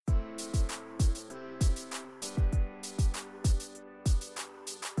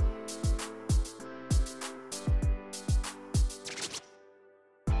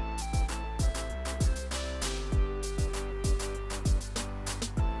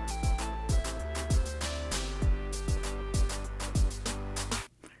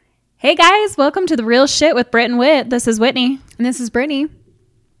Hey guys, welcome to The Real Shit with Britt and Whit. This is Whitney. And this is Brittany.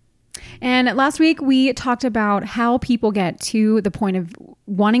 And last week we talked about how people get to the point of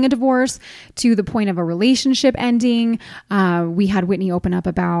wanting a divorce, to the point of a relationship ending. We had Whitney open up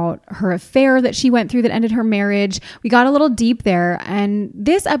about her affair that she went through that ended her marriage. We got a little deep there. And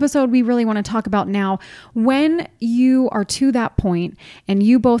this episode, we really want to talk about now when you are to that point and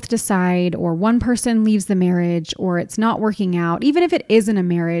you both decide, or one person leaves the marriage, or it's not working out. Even if it isn't a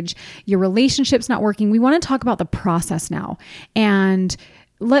marriage, your relationship's not working. We want to talk about the process now. And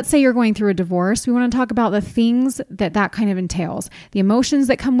let's say you're going through a divorce. We want to talk about the things that kind of entails, the emotions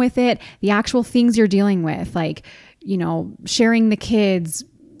that come with it, the actual things you're dealing with, like, you know, sharing the kids,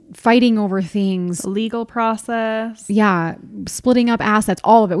 fighting over things, Legal process. yeah, splitting up assets,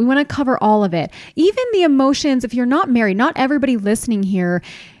 all of it. We want to cover all of it. Even the emotions, if you're not married, not everybody listening here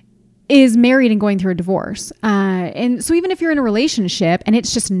is married and going through a divorce. And so even if you're in a relationship and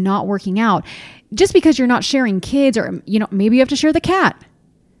it's just not working out, just because you're not sharing kids, or, you know, maybe you have to share the cat.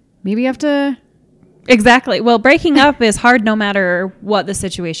 Maybe you have to... Exactly. Well, breaking up is hard no matter what the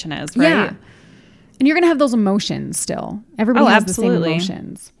situation is, right? Yeah. And you're going to have those emotions still. Everybody has absolutely. the same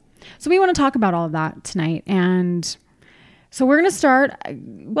emotions. So we want to talk about all of that tonight. And so we're going to start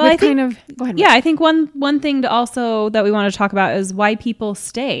Well, I think, Go ahead. Yeah, I think one thing to also that we want to talk about is why people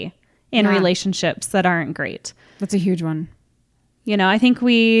stay in relationships that aren't great. That's a huge one. You know, I think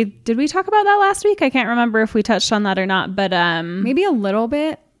did we talk about that last week? I can't remember if we touched on that or not, but maybe a little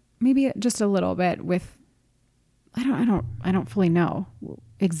bit. Maybe just a little bit with, I don't fully know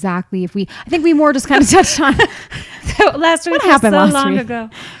exactly if I think we more just kind of touched on last week. What happened was so last long week? ago.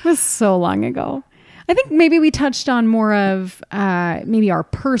 It was so long ago. I think maybe we touched on more of maybe our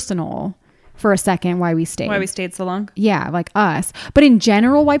personal for a second, why we stayed. Why we stayed so long? Yeah, like us. But in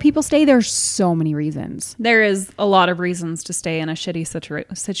general, why people stay, there's so many reasons. There is a lot of reasons to stay in a shitty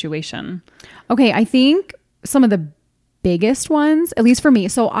situation. Okay, I think some of the biggest ones, at least for me.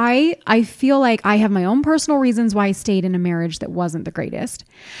 So I feel like I have my own personal reasons why I stayed in a marriage that wasn't the greatest.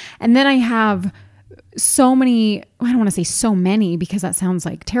 And then I have so many, I don't want to say so many because that sounds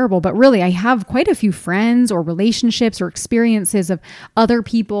like terrible, but really I have quite a few friends or relationships or experiences of other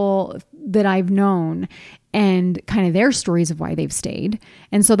people that I've known and kind of their stories of why they've stayed.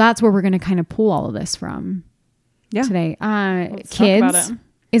 And so that's where we're going to kind of pull all of this from today. Kids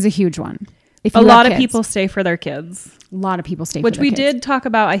is a huge one. If a lot of people stay for their kids. A lot of people stay Which for their kids. we did talk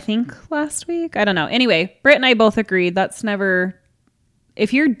about, I think, last week. I don't know. Anyway, Britt and I both agreed that's never...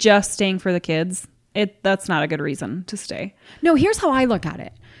 If you're just staying for the kids, that's not a good reason to stay. No, here's how I look at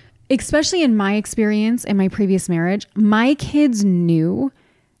it. Especially in my experience in my previous marriage, my kids knew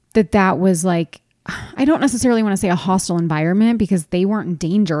that was like... I don't necessarily want to say a hostile environment because they weren't in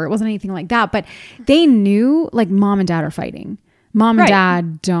danger. It wasn't anything like that. But they knew, like, mom and dad are fighting. Mom and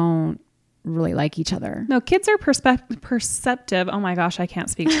dad don't really like each other. No, kids are perceptive. Oh my gosh, I can't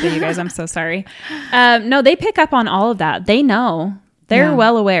speak to you guys. I'm so sorry. No, they pick up on all of that. They know. They're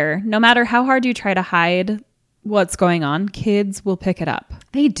well aware. No matter how hard you try to hide what's going on, kids will pick it up.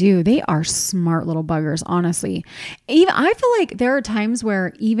 They do. They are smart little buggers, honestly. Even I feel like there are times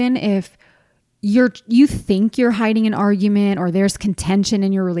where even if you think you're hiding an argument or there's contention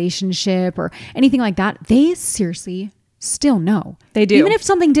in your relationship or anything like that, they seriously still know. They do. Even if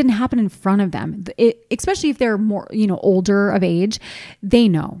something didn't happen in front of them, especially if they're more, older of age, they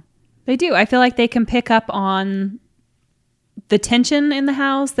know. They do. I feel like they can pick up on the tension in the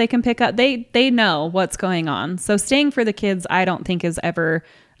house. They can pick up, they know what's going on. So staying for the kids, I don't think is ever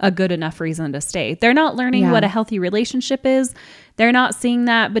a good enough reason to stay. They're not learning what a healthy relationship is. They're not seeing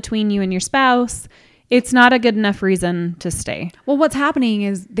that between you and your spouse. It's not a good enough reason to stay. Well, what's happening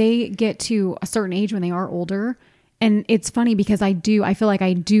is they get to a certain age when they are older. And it's funny because I feel like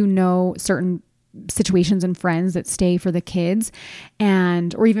I do know certain situations and friends that stay for the kids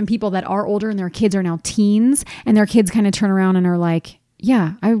or even people that are older and their kids are now teens and their kids kind of turn around and are like,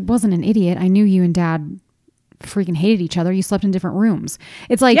 yeah, I wasn't an idiot. I knew you and dad freaking hated each other. You slept in different rooms.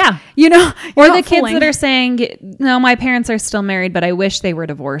 It's like, or the kids that are saying, no, my parents are still married, but I wish they were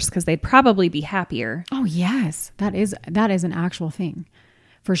divorced because they'd probably be happier. Oh yes. That is an actual thing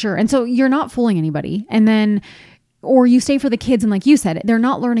for sure. And so you're not fooling anybody. And then, or you stay for the kids and like you said, they're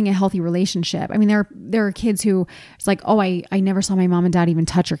not learning a healthy relationship. I mean, there are kids who it's like, oh, I never saw my mom and dad even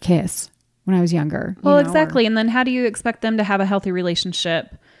touch or kiss when I was younger. Well, exactly. And then how do you expect them to have a healthy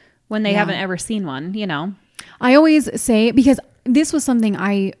relationship when they haven't ever seen one, I always say, because this was something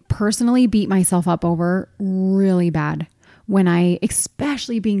I personally beat myself up over really bad when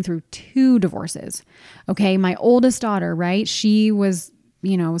especially being through 2 divorces. Okay. My oldest daughter, right? She was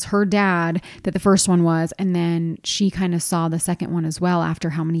you know, it was her dad that the first one was. And then she kind of saw the second one as well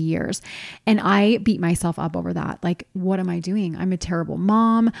after how many years. And I beat myself up over that. Like, what am I doing? I'm a terrible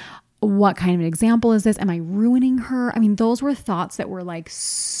mom. What kind of an example is this? Am I ruining her? I mean, those were thoughts that were like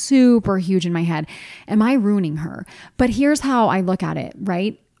super huge in my head. Am I ruining her? But here's how I look at it,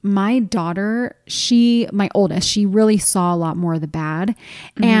 right? My daughter, my oldest, she really saw a lot more of the bad.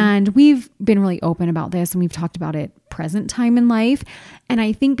 Mm-hmm. And we've been really open about this and we've talked about it present time in life. And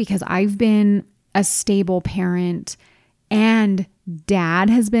I think because I've been a stable parent and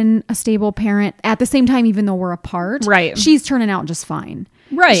dad has been a stable parent at the same time, even though we're apart, right? She's turning out just fine.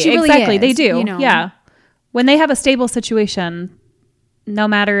 Right. She really exactly. is, they do. You know? Yeah. When they have a stable situation, no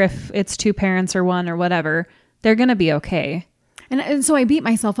matter if it's two parents or one or whatever, they're going to be okay. And so I beat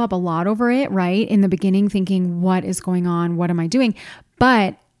myself up a lot over it, right? In the beginning, thinking, what is going on? What am I doing?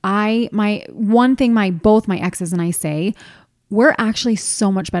 But both my exes and I say, we're actually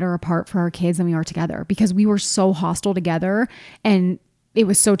so much better apart for our kids than we are together because we were so hostile together and it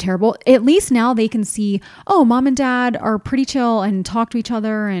was so terrible. At least now they can see, oh, mom and dad are pretty chill and talk to each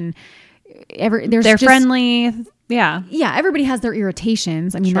other and they're friendly. Yeah. Yeah. Everybody has their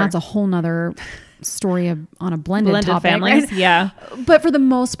irritations. I mean, Sure. That's a whole nother story on a blended topic, families. Right? Yeah. But for the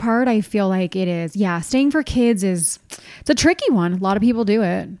most part, I feel like it is. Yeah. Staying for kids it's a tricky one. A lot of people do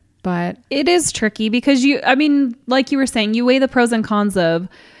it, but it is tricky because like you were saying, you weigh the pros and cons of,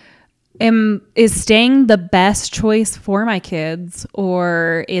 is staying the best choice for my kids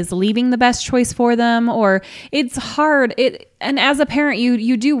or is leaving the best choice for them? Or it's hard. And as a parent,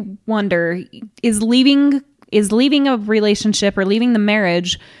 you do wonder, is leaving a relationship or leaving the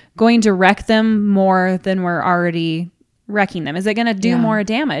marriage going to wreck them more than we're already wrecking them? Is it going to do more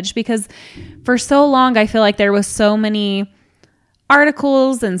damage? Because for so long, I feel like there was so many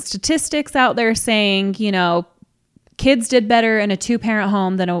articles and statistics out there saying, you know, kids did better in a 2-parent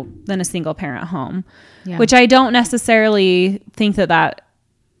home than a single parent home, which I don't necessarily think that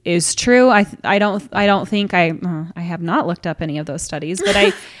is true. I don't think I have not looked up any of those studies,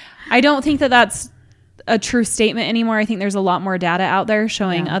 but I don't think that's a true statement anymore. I think there's a lot more data out there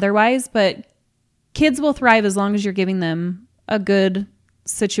showing otherwise, but kids will thrive as long as you're giving them a good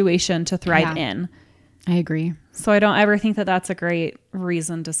situation to thrive in. I agree. So I don't ever think that's a great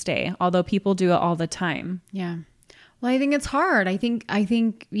reason to stay, although people do it all the time. Yeah. Well, I think it's hard. I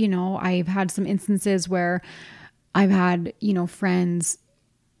think, you know, I've had some instances where I've had, you know, friends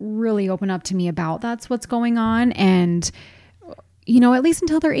really open up to me about that's what's going on. And, you know, at least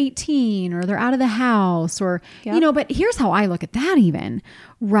until they're 18 or they're out of the house or, you know, but here's how I look at that even,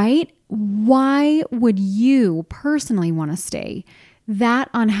 right? Why would you personally want to stay that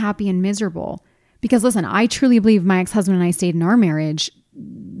unhappy and miserable? Because listen, I truly believe my ex-husband and I stayed in our marriage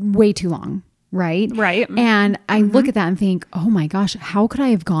way too long. Right. Right. And I look at that and think, oh my gosh, how could I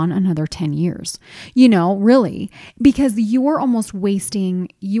have gone another 10 years? You know, really, because you're almost wasting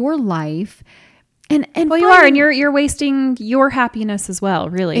your life. And well, you are, and you're wasting your happiness as well,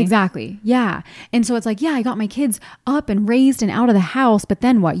 really. Exactly. Yeah. And so it's like, yeah, I got my kids up and raised and out of the house, but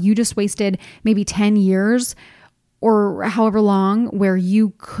then what? You just wasted maybe 10 years or however long where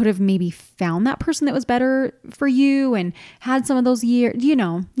you could have maybe found that person that was better for you and had some of those years, you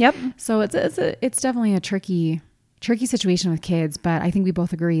know. Yep. So it's definitely a tricky situation with kids, but I think we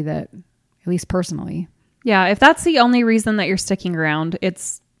both agree that, at least personally. Yeah, if that's the only reason that you're sticking around,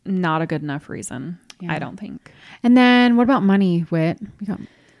 it's not a good enough reason, I don't think. And then what about money, Whit?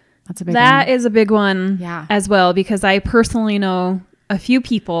 That's a big one. That is a big one as well, because I personally know a few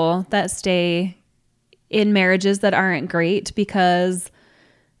people that stay in marriages that aren't great because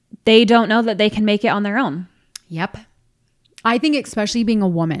they don't know that they can make it on their own. Yep. I think especially being a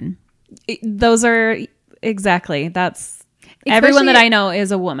woman. Those are exactly. That's everyone that I know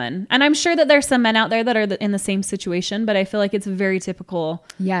is a woman. And I'm sure that there's some men out there that are in the same situation, but I feel like it's very typical.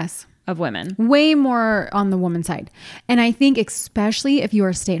 Yes. Of women. Way more on the woman side. And I think especially if you're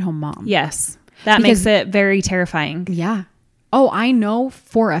a stay-at-home mom. Yes. That makes it very terrifying. Yeah. Oh, I know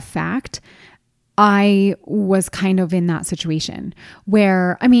for a fact I was kind of in that situation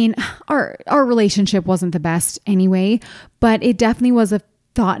where, I mean, our relationship wasn't the best anyway, but it definitely was a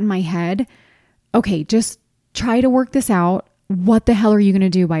thought in my head. Okay, just try to work this out. What the hell are you going to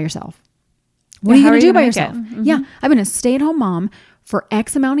do by yourself? What are you going to do by yourself? Mm-hmm. Yeah. I've been a stay-at-home mom for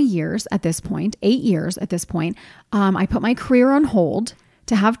X amount of years at this point, 8 years at this point. I put my career on hold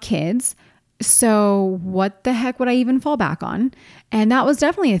to have kids. So what the heck would I even fall back on? And that was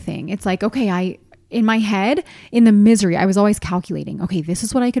definitely a thing. It's like, okay, in my head, in the misery, I was always calculating, okay, this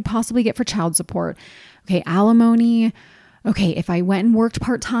is what I could possibly get for child support. Okay, alimony. Okay, if I went and worked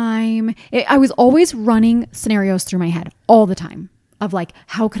part-time. I was always running scenarios through my head all the time. of like,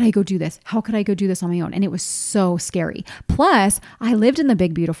 how could I go do this? How could I go do this on my own? And it was so scary. Plus, I lived in the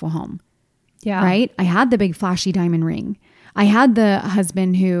big, beautiful home. Yeah. Right? I had the big flashy diamond ring. I had the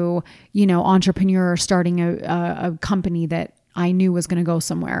husband who, entrepreneur starting a company that I knew was going to go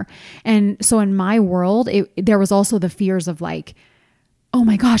somewhere. And so in my world, there was also the fears of like, oh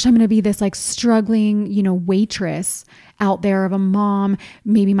my gosh, I'm going to be this like struggling, waitress out there of a mom.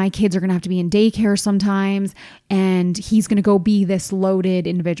 Maybe my kids are going to have to be in daycare sometimes. And he's going to go be this loaded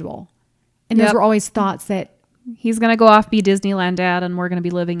individual. And those were always thoughts that, he's going to go off, be Disneyland dad, and we're going to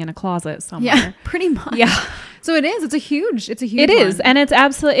be living in a closet somewhere. yeah, pretty much. Yeah. So it is. It's a huge It one. is. And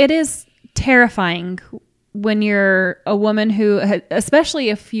it is terrifying when you're a woman who, especially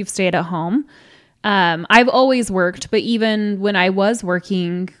if you've stayed at home. I've always worked, but even when I was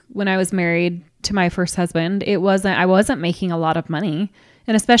working, when I was married to my first husband, I wasn't making a lot of money.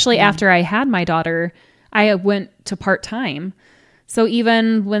 And especially after I had my daughter, I went to part-time. So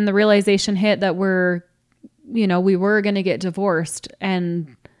even when the realization hit that we were going to get divorced,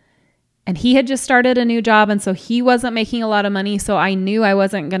 and he had just started a new job. And so he wasn't making a lot of money. So I knew I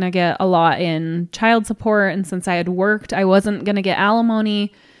wasn't going to get a lot in child support. And since I had worked, I wasn't going to get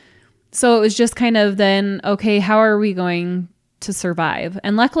alimony. So it was just kind of then, okay, how are we going to survive?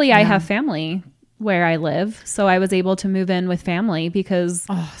 And luckily I have family where I live. So I was able to move in with family because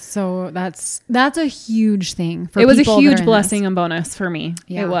so that's a huge thing for it was a people huge blessing and bonus for me.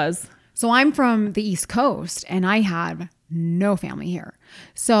 Yeah. It was. So I'm from the East Coast and I had no family here.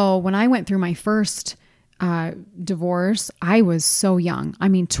 So when I went through my first divorce, I was so young.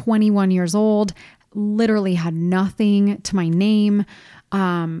 21 years old, literally had nothing to my name.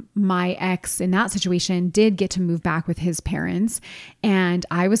 My ex in that situation did get to move back with his parents, and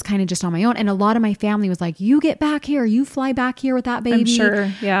I was kind of just on my own. And a lot of my family was like, you get back here, you fly back here with that baby. I'm sure.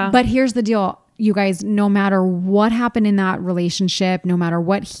 Yeah. But here's the deal, you guys, no matter what happened in that relationship, no matter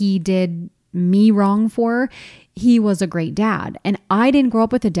what he did me wrong for, he was a great dad. And I didn't grow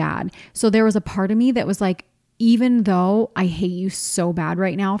up with a dad. So there was a part of me that was like, even though I hate you so bad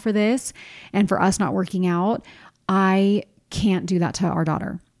right now for this and for us not working out, I can't do that to our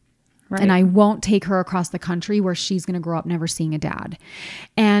daughter. Right. And I won't take her across the country where she's going to grow up never seeing a dad.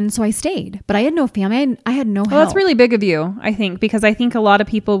 And so I stayed, but I had no family. I had no help. Well, that's really big of you, I think, because I think a lot of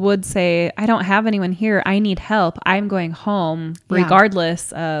people would say, I don't have anyone here. I need help. I'm going home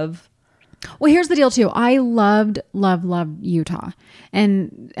regardless of. Well, here's the deal too. I loved Utah.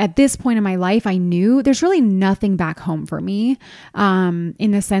 And at this point in my life, I knew there's really nothing back home for me.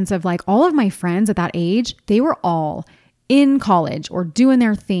 In the sense of like all of my friends at that age, they were all in college or doing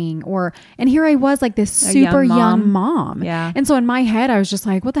their thing and here I was like this super young mom. Yeah. And so in my head, I was just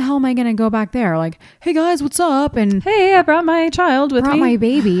like, what the hell am I going to go back there? Like, hey guys, what's up? And hey, I brought my child with me. Brought my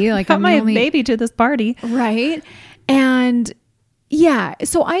baby. Like brought my baby to this party. Right. And yeah.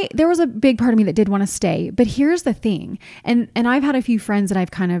 So there was a big part of me that did want to stay, but here's the thing. And I've had a few friends that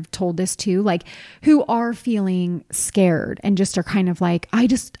I've kind of told this to, like, who are feeling scared and just are kind of like, I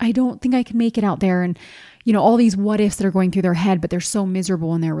don't think I can make it out there. And, all these what ifs that are going through their head, but they're so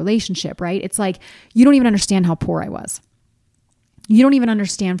miserable in their relationship, right? It's like, you don't even understand how poor I was. You don't even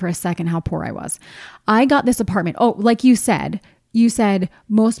understand for a second how poor I was. I got this apartment. Oh, like you said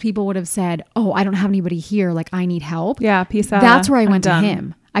most people would have said, oh, I don't have anybody here. Like, I need help. Yeah. Peace out. That's where I went to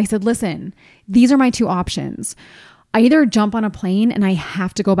him. I said, listen, these are my two options. I either jump on a plane and I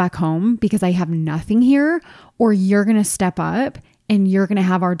have to go back home because I have nothing here, or you're going to step up and you're going to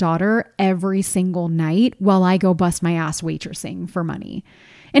have our daughter every single night while I go bust my ass waitressing for money.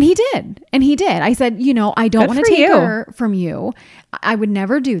 And he did. I said, I don't want to take her from you. I would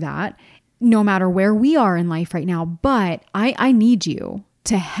never do that, no matter where we are in life right now. But I need you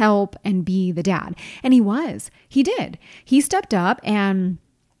to help and be the dad. And he did. He stepped up, and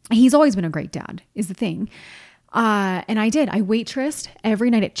he's always been a great dad is the thing. And I did. I waitressed every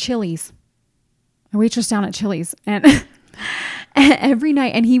night at Chili's. I waitressed down at Chili's and every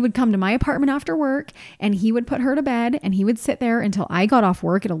night. And he would come to my apartment after work and he would put her to bed and he would sit there until I got off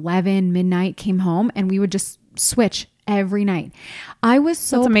work at 11 midnight, came home, and we would just switch every night. I was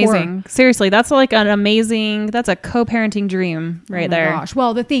so That's amazing. Poor. Seriously, that's like that's a co-parenting dream right there. Gosh.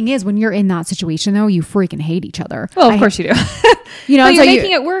 Well, the thing is, when you're in that situation though, you freaking hate each other. Well, of course you do. But you're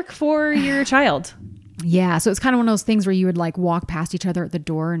making it work for your child. Yeah. So it's kind of one of those things where you would like walk past each other at the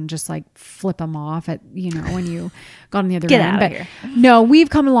door and just like flip them off at, when you got on the other end. Out of here. No,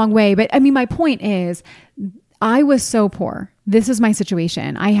 we've come a long way. But I mean, my point is, I was so poor. This is my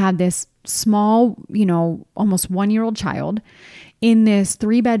situation. I had this small, almost 1-year-old child in this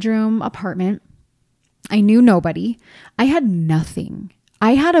 3-bedroom apartment. I knew nobody. I had nothing.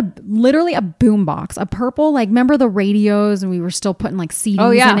 I had literally a boom box, a purple, like, remember the radios and we were still putting like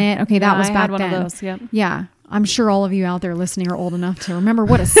CDs in it? Okay, that was I back had one then. of those, yep. Yeah. I'm sure all of you out there listening are old enough to remember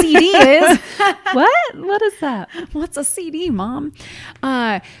what a CD is. What is that? What's a CD, Mom?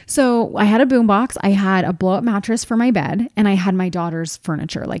 So I had a boombox. I had a blow up mattress for my bed, and I had my daughter's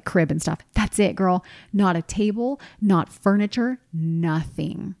furniture, like crib and stuff. That's it, girl. Not a table, not furniture,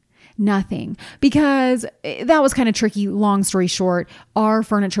 nothing. Because that was kind of tricky. Long story short, our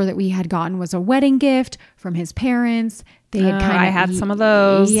furniture that we had gotten was a wedding gift from his parents. They had I had some of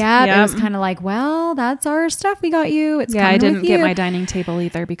those. Yeah, it was kind of like, well, that's our stuff we got you. It's I didn't with get you. my dining table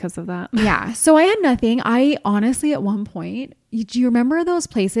either because of that. Yeah, so I had nothing. I honestly, at one point, do you remember those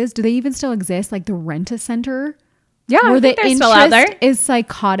places? Do they even still exist? Like the Rent-A-Center? Yeah, where I think the they're still out there. is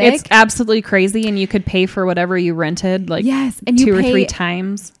psychotic. It's absolutely crazy, and you could pay for whatever you rented, like Yes, and you 2 or pay- 3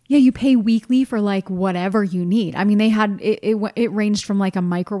 times. Yeah, you pay weekly for like whatever you need. I mean, they had it ranged from like a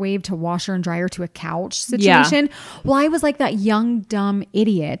microwave to washer and dryer to a couch situation. Well, I was like that young dumb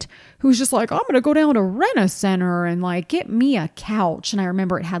idiot who's just like, I'm gonna go down to Rent-A-Center and like get me a couch. And I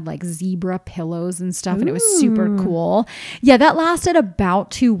remember it had like zebra pillows and stuff, and it was super cool. Yeah, that lasted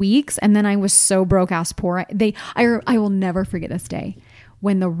about 2 weeks, and then I was so broke ass poor. I will never forget this day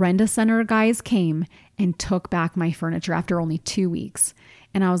when the Rent-A-Center guys came and took back my furniture after only 2 weeks.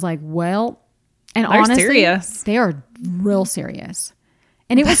 And I was like, well, and They're honestly, serious. they are real serious.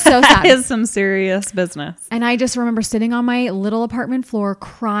 And it was so That sad. is some serious business. And I just remember sitting on my little apartment floor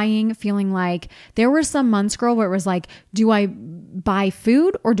crying, feeling like there were some months, girl, where it was like, do I buy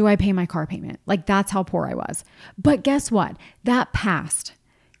food or do I pay my car payment? Like, that's how poor I was. But guess what? That passed.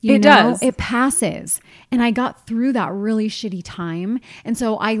 It does. It passes. And I got through that really shitty time. And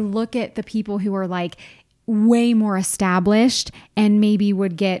so I look at the people who are like way more established and maybe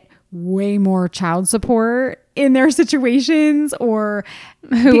would get way more child support in their situations, or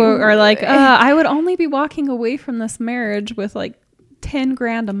Who are like, I would only be walking away from this marriage with like 10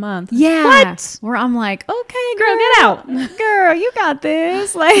 grand a month. yeah, What? where I'm like, okay, Girl, girl, get out. girl, you got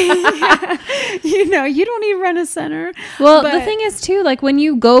this. Like, you know, you don't need Rent-A-Center. Well, But- the thing is too, like when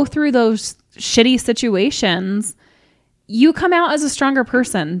you go through those shitty situations, you come out as a stronger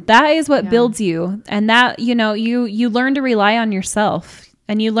person. That is what builds you. And that, you know, you learn to rely on yourself,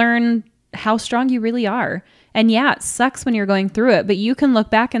 and you learn how strong you really are. And yeah, it sucks when you're going through it, but you can look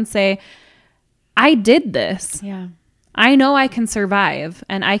back and say, I did this. Yeah. I know I can survive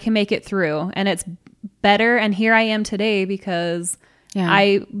and I can make it through, and it's better. And here I am today because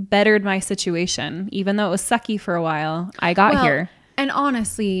I bettered my situation. Even though it was sucky for a while, I got here. And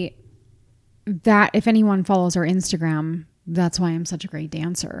honestly, that if anyone follows our Instagram, that's why I'm such a great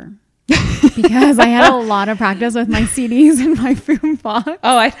dancer. Because I had a lot of practice with my CDs and my boombox.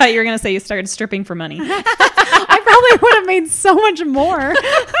 Oh, I thought you were going to say you started stripping for money. I probably would have made so much more.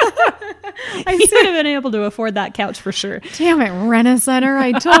 You would have been able to afford that couch for sure. Damn it, Rent-A-Center.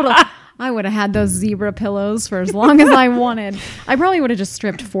 I would have had those zebra pillows for as long as I wanted. I probably would have just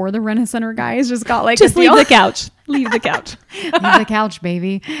stripped for the Rent-A-Center guys. Just got like Just leave the couch. Leave the couch. Leave the couch,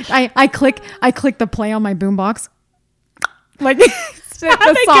 baby. I click the play on my boombox. Like the They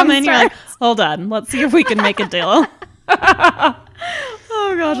song come in, you're like, starts. hold on, let's see if we can make a deal. Oh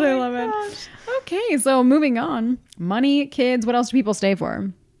gosh, I love it. Okay, so moving on. Money, kids, what else do people stay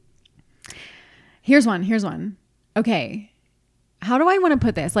for? Here's one. Okay. How do I want to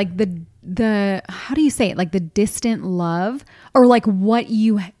put this? Like the how do you say it? Like the distant love, or like what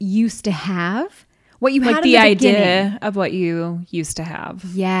you used to have? What you Like had the in the beginning. idea of what you used to have.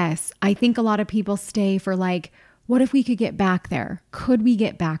 Yes. I think a lot of people stay for like, what if we could get back there? Could we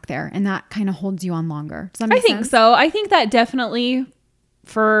get back there? And that kind of holds you on longer. Does that make I think sense? so. I think that definitely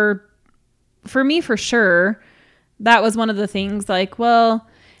for me, for sure, that was one of the things. Like, well,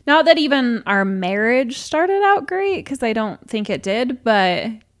 not that even our marriage started out great, because I don't think it did,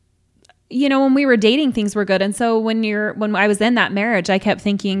 but you know, when we were dating, things were good. And so when I was in that marriage, I kept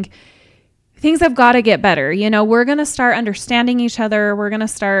thinking, things have got to get better. You know, we're going to start understanding each other. We're going to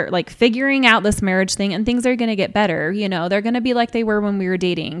start like figuring out this marriage thing, and things are going to get better. You know, they're going to be like they were when we were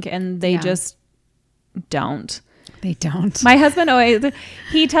dating, and they just don't. They don't. My husband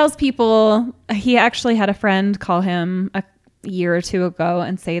he tells people, he actually had a friend call him a year or two ago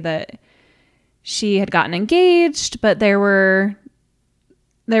and say that she had gotten engaged, but there were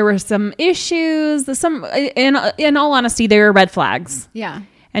some issues, in all honesty, they were red flags. Yeah.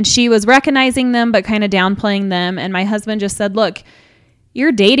 And she was recognizing them, but kind of downplaying them. And my husband just said, look,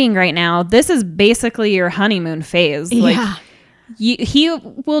 you're dating right now. This is basically your honeymoon phase. Yeah. Like, he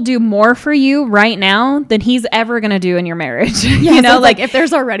will do more for you right now than he's ever going to do in your marriage. Yeah, you know, so like if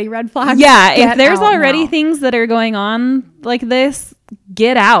there's already red flags. yeah, if get there's out already now. things that are going on like this,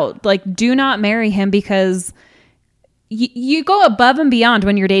 get out. Like, do not marry him, because you go above and beyond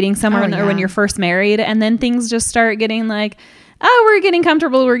when you're dating someone or when you're first married, and then things just start getting like, oh, we're getting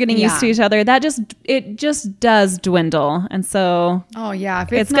comfortable, we're getting used to each other. It just does dwindle. And so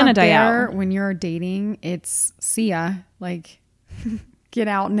if it's gonna not die there out when you're dating, it's see ya, like get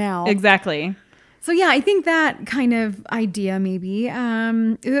out now. Exactly. So yeah, I think that kind of idea, maybe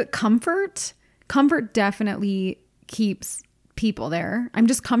comfort definitely keeps people there. I'm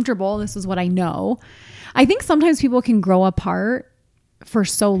just comfortable. This is what I know. I think sometimes people can grow apart for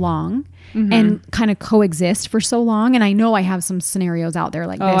so long and kind of coexist for so long. And I know I have some scenarios out there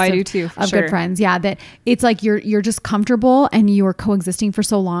like this. I do too. Of good friends. Yeah. That it's like you're just comfortable and you're coexisting for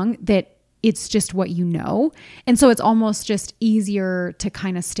so long that it's just what you know. And so it's almost just easier to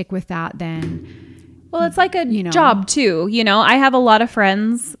kind of stick with that than... Well, it's like a job too. I have a lot of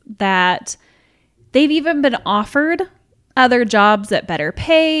friends that they've even been offered other jobs at better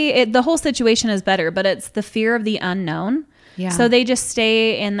pay. The whole situation is better, but it's the fear of the unknown. Yeah. So they just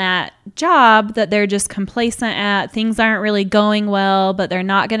stay in that job that they're just complacent at. Things aren't really going well, but they're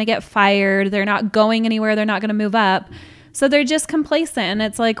not going to get fired. They're not going anywhere. They're not going to move up. So they're just complacent. And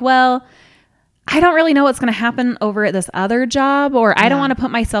it's like, well, I don't really know what's going to happen over at this other job, or I don't want to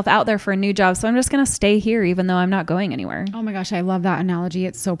put myself out there for a new job. So I'm just going to stay here, even though I'm not going anywhere. Oh my gosh. I love that analogy.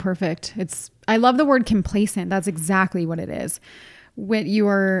 It's so perfect. I love the word complacent. That's exactly what it is.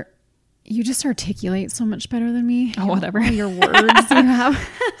 You just articulate so much better than me. Oh, whatever. All your words you have.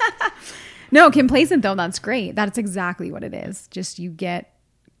 No, complacent though. That's great. That's exactly what it is. Just you get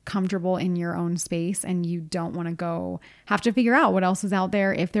comfortable in your own space and you don't want to have to figure out what else is out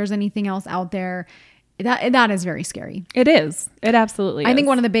there. If there's anything else out there, that is very scary. It is. It absolutely is. I think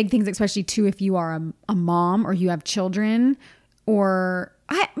one of the big things, especially too, if you are a mom or you have children, or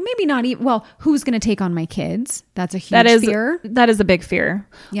maybe not even, well, who's going to take on my kids? That's a huge fear. That is a big fear.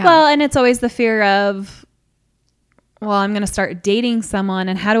 Yeah. Well, and it's always the fear of, well, I'm going to start dating someone,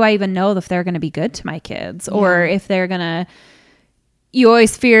 and how do I even know if they're going to be good to my kids, or if they're going to, you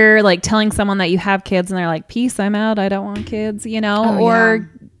always fear like telling someone that you have kids and they're like, peace, I'm out, I don't want kids,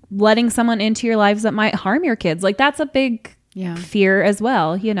 letting someone into your lives that might harm your kids. Like that's a big fear as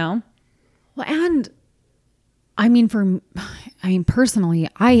well, Well, and I mean, personally,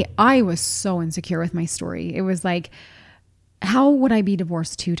 I was so insecure with my story. It was like, how would I be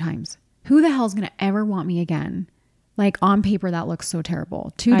divorced 2 times? Who the hell's going to ever want me again? Like on paper, that looks so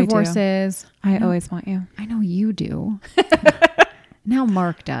terrible. 2 divorces. I always want you. I know you do. Now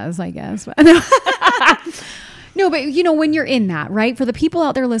Mark does, I guess. No, but when you're in that, right? For the people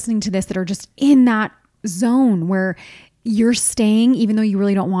out there listening to this that are just in that zone where you're staying even though you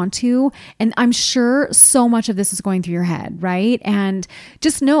really don't want to. And I'm sure so much of this is going through your head, right? And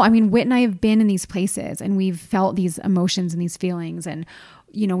just know, I mean, Whit and I have been in these places and we've felt these emotions and these feelings, and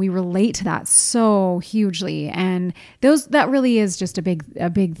we relate to that so hugely. And that really is just a big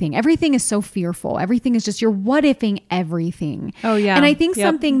thing. Everything is so fearful. Everything is just, you're what ifing everything. Oh yeah. And I think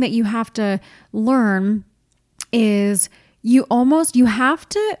something that you have to learn is you have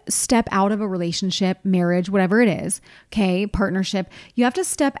to step out of a relationship, marriage, whatever it is. Okay. Partnership. You have to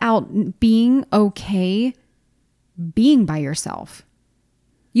step out being okay being by yourself.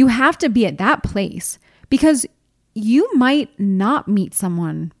 You have to be at that place, because you might not meet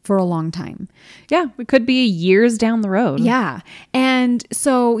someone for a long time. Yeah. It could be years down the road. Yeah. And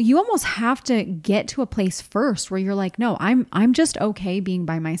so you almost have to get to a place first where you're like, no, I'm just okay being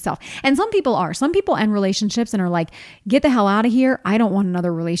by myself. And some people end relationships and are like, get the hell out of here. I don't want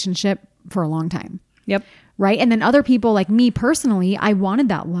another relationship for a long time. Yep. Right. And then other people, like me personally, I wanted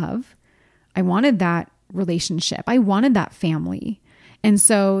that love. I wanted that relationship. I wanted that family. And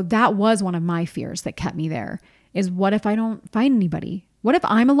so that was one of my fears that kept me there. Is what if I don't find anybody? What if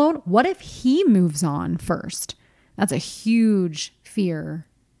I'm alone? What if he moves on first? That's a huge fear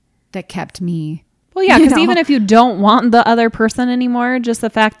that kept me. Well, yeah, because even if you don't want the other person anymore, just the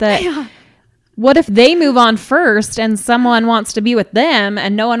fact that what if they move on first and someone wants to be with them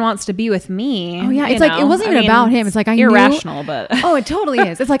and no one wants to be with me? Oh yeah, it's like it wasn't even about him. It's like irrational, but oh, it totally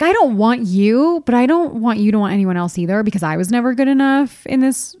is. It's like I don't want you, but I don't want you to want anyone else either, because I was never good enough in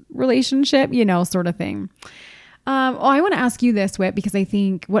this relationship, sort of thing. I want to ask you this, Whit, because I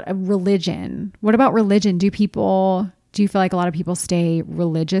think what about religion? Do you feel like a lot of people stay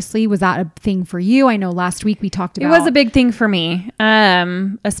religiously? Was that a thing for you? I know last week we talked about... It was a big thing for me,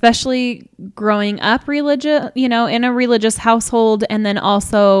 especially growing up in a religious household, and then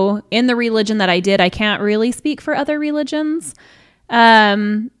also in the religion that I did. I can't really speak for other religions,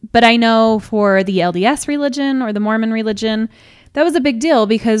 but I know for the LDS religion or the Mormon religion, that was a big deal,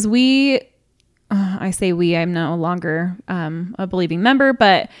 because I say we, I'm no longer a believing member,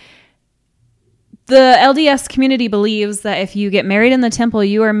 but the LDS community believes that if you get married in the temple,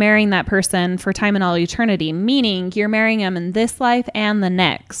 you are marrying that person for time and all eternity, meaning you're marrying them in this life and the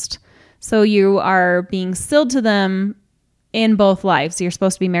next. So you are being sealed to them in both lives. You're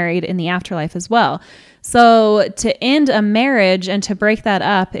supposed to be married in the afterlife as well. So to end a marriage and to break that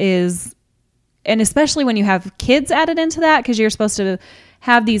up is, and especially when you have kids added into that, because you're supposed to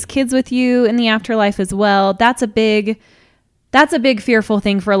have these kids with you in the afterlife as well. That's a big fearful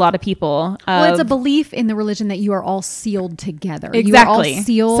thing for a lot of people. Well, it's a belief in the religion that you are all sealed together. Exactly. You are all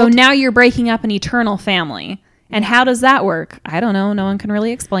sealed. So now you're breaking up an eternal family. And how does that work? I don't know. No one can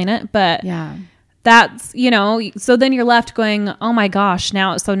really explain it, but yeah. That's, so then you're left going, oh my gosh,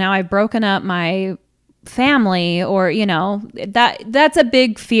 now I've broken up my family, or, that's a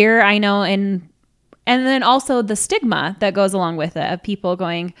big fear, I know. And then also the stigma that goes along with it of people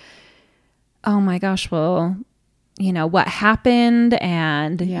going, oh my gosh, well, what happened?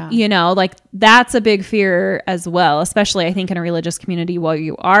 And, like that's a big fear as well, especially I think in a religious community while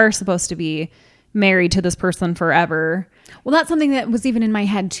you are supposed to be married to this person forever. Well, that's something that was even in my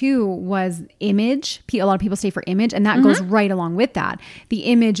head too, was image. A lot of people stay for image, and that goes right along with that. The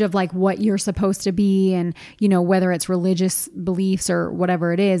image of like what you're supposed to be, and whether it's religious beliefs or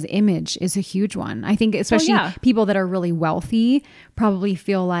whatever it is, image is a huge one. I think especially people that are really wealthy probably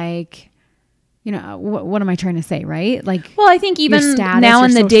feel like, what am I trying to say, right? Like, well, I think even now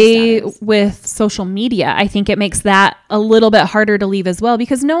in the day with social media, I think it makes that a little bit harder to leave as well,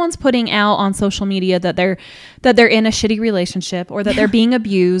 because no one's putting out on social media that they're in a shitty relationship or that they're being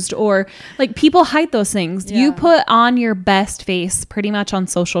abused, or like people hide those things. Yeah. You put on your best face pretty much on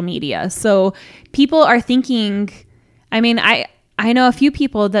social media. So people are thinking, I mean, I know a few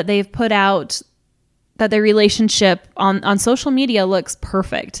people that they've put out that their relationship on social media looks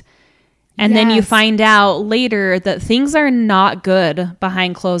perfect. And then you find out later that things are not good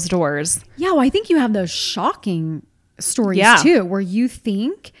behind closed doors. Yeah, well, I think you have those shocking stories too, where you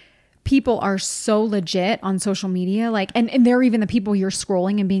think people are so legit on social media, like, and they're even the people you're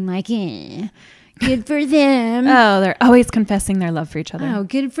scrolling and being like, good for them. Oh, they're always confessing their love for each other. Oh,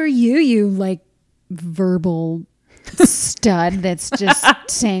 good for you, you like verbal stud that's just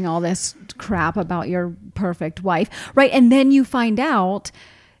saying all this crap about your perfect wife, right? And then you find out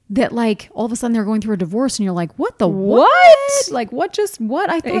that like all of a sudden they're going through a divorce, and you're like, what the what? Like what?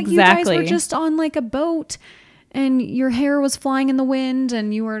 I thought you guys were just on like a boat and your hair was flying in the wind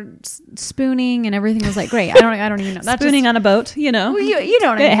and you were spooning and everything was like great. I don't even know. That's spooning on a boat, Well, you know what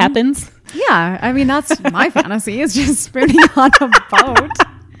I mean? It happens. Yeah. I mean, that's my fantasy, is just spooning on a boat.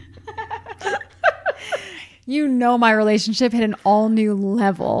 My relationship hit an all new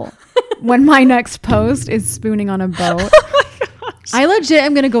level when my next post is spooning on a boat. I legit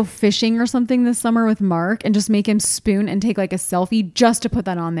am going to go fishing or something this summer with Mark and just make him spoon and take like a selfie just to put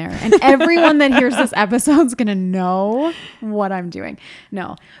that on there. And everyone that hears this episode is going to know what I'm doing.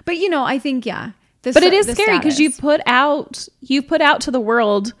 No, but I think, but it is scary because you put out to the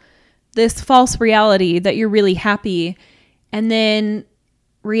world this false reality that you're really happy. And then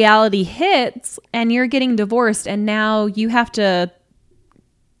reality hits and you're getting divorced. And now you have to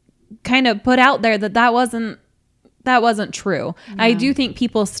kind of put out there that wasn't true. Yeah. I do think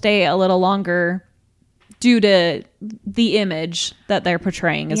people stay a little longer due to the image that they're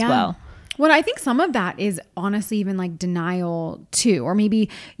portraying as well. Well, I think some of that is honestly even like denial too. Or maybe,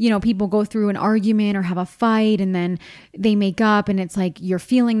 people go through an argument or have a fight and then they make up and it's like you're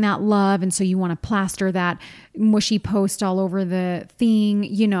feeling that love. And so you want to plaster that mushy post all over the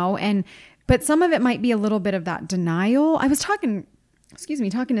thing, but some of it might be a little bit of that denial. I was talking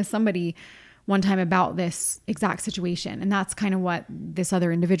to somebody one time about this exact situation. And that's kind of what this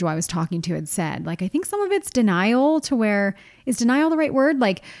other individual I was talking to had said. Like, I think some of it's denial to where, is denial the right word?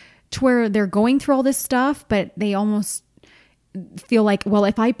 Like, to where they're going through all this stuff, but they almost feel like, well,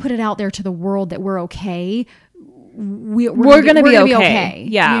 if I put it out there to the world that we're okay, we're going to be okay.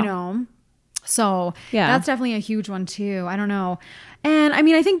 Yeah. So that's definitely a huge one too. I don't know. And I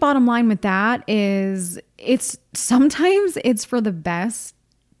mean, I think bottom line with that is sometimes it's for the best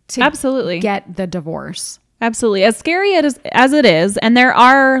to absolutely get the divorce. Absolutely. As scary as it is, and there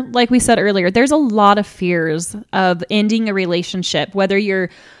are, like we said earlier, there's a lot of fears of ending a relationship, whether you're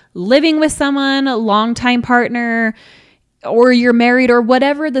living with someone, a longtime partner, or you're married, or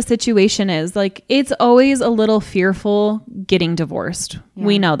whatever the situation is. Like, it's always a little fearful getting divorced. Yeah.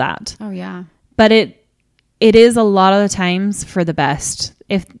 We know that. Oh yeah. But it is a lot of the times for the best.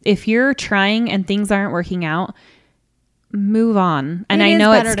 If you're trying and things aren't working out, move on. And I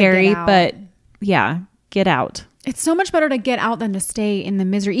know it's scary, but get out. It's so much better to get out than to stay in the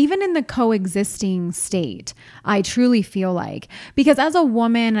misery, even in the coexisting state. I truly feel like, because as a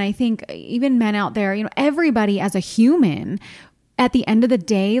woman, I think even men out there, you know, everybody as a human at the end of the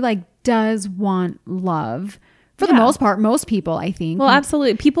day, like, does want love for the most part. Most people, I think. Well,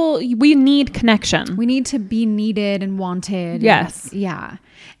 absolutely. People, we need connection. We need to be needed and wanted. Yes. Yeah.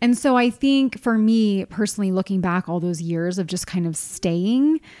 And so I think for me personally, looking back all those years of just kind of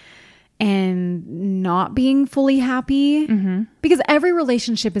staying and not being fully happy, because every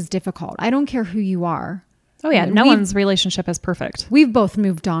relationship is difficult. I don't care who you are. Oh yeah. No one's relationship is perfect. We've both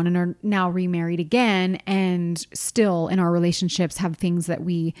moved on and are now remarried again, and still in our relationships have things that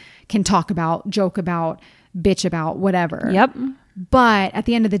we can talk about, joke about, bitch about, whatever. Yep. But at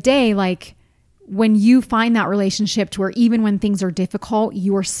the end of the day, like, when you find that relationship to where even when things are difficult,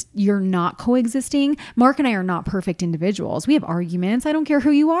 you're not coexisting. Mark and I are not perfect individuals. We have arguments. I don't care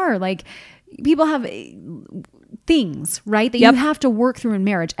who you are. Like, people have things, right? That you have to work through in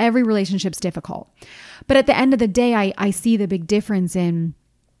marriage. Every relationship's difficult. But at the end of the day, I see the big difference in,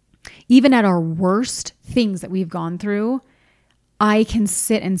 even at our worst things that we've gone through, I can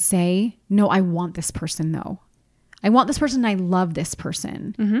sit and say, no, I want this person though. I want this person and I love this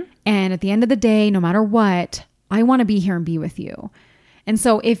person. And at the end of the day, no matter what, I want to be here and be with you. And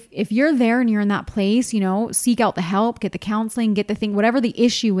so if you're there and you're in that place, you know, seek out the help, get the counseling, get the thing, whatever the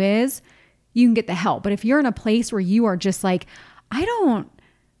issue is, you can get the help. But if you're in a place where you are just like, I don't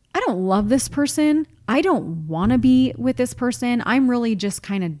love this person. I don't want to be with this person. I'm really just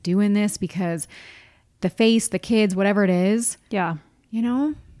kind of doing this because the face, the kids, whatever it is. Yeah. You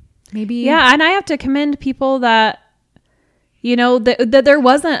know, maybe. Yeah. And I have to commend people that, you know, that there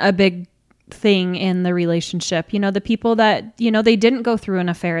wasn't a big thing in the relationship. You know, the people that, you know, they didn't go through an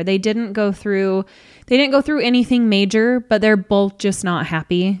affair. They didn't go through anything major, but they're both just not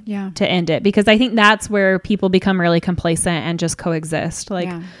happy to end it. Because I think that's where people become really complacent and just coexist. Like,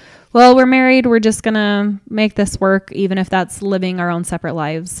 well, we're married. We're just going to make this work, even if that's living our own separate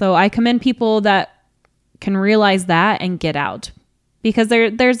lives. So I commend people that can realize that and get out, because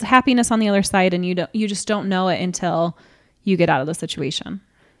there's happiness on the other side, and you just don't know it until you get out of the situation.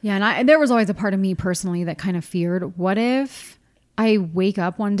 Yeah. And there was always a part of me personally that kind of feared, what if I wake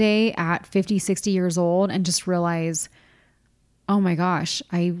up one day at 50, 60 years old and just realize, oh my gosh,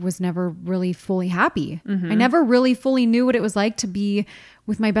 I was never really fully happy. I never really fully knew what it was like to be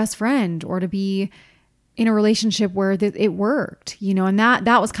with my best friend or to be in a relationship where it worked, you know, and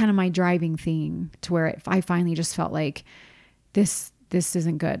that was kind of my driving thing to where I finally just felt like this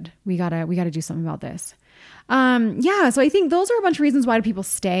isn't good. We gotta do something about this. So I think those are a bunch of reasons why do people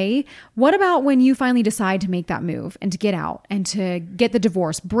stay. What about when you finally decide to make that move and to get out and to get the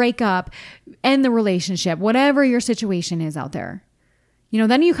divorce, break up, end the relationship, whatever your situation is out there? You know,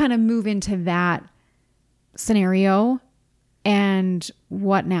 then you kind of move into that scenario, and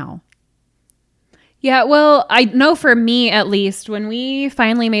what now? Yeah, well, I know for me at least, when we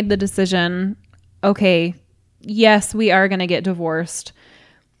finally made the decision, okay, yes, we are going to get divorced.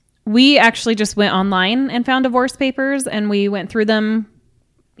 We actually just went online and found divorce papers, and we went through them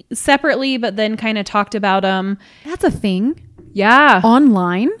separately, but then kind of talked about them. That's a thing. Yeah.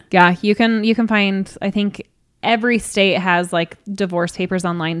 Online? Yeah, you can find, I think every state has like divorce papers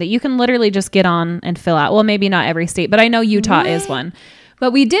online that you can literally just get on and fill out. Well, maybe not every state, but I know Utah is one.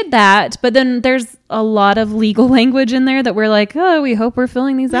 But we did that, but then there's a lot of legal language in there that we're like, oh, we hope we're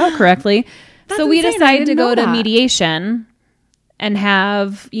filling these out correctly. So we decided to go to mediation and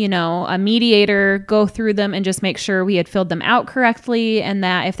have, you know, a mediator go through them and just make sure we had filled them out correctly, and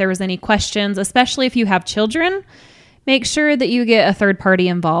that if there was any questions, especially if you have children, make sure that you get a third party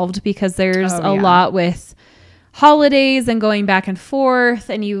involved, because there's a lot with holidays and going back and forth,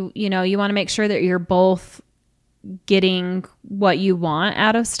 and you want to make sure that you're both getting what you want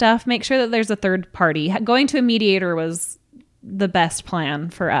out of stuff. Make sure that there's a third party. Going to a mediator was the best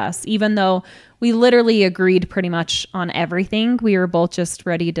plan for us, even though we literally agreed pretty much on everything. We were both just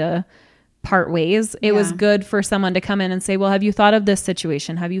ready to part ways. It was good for someone to come in and say, well, have you thought of this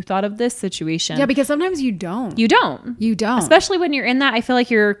situation? Have you thought of this situation? Yeah, because sometimes you don't. You don't. Especially when you're in that. I feel like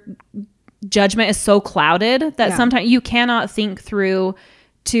your judgment is so clouded that sometimes you cannot think through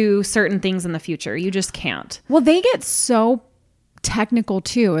to certain things in the future. You just can't. Well, they get so technical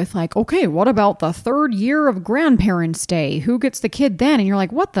too. It's like, okay, what about the third year of grandparents' day? Who gets the kid then? And you're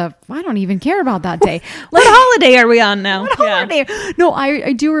like, I don't even care about that day. What holiday are we on now? What holiday? No,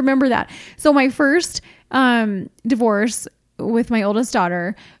 I do remember that. So my first divorce with my oldest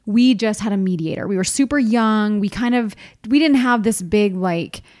daughter, we just had a mediator. We were super young. We didn't have this big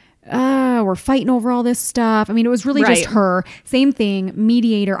like we're fighting over all this stuff. I mean, it was really Right. just her. Same thing,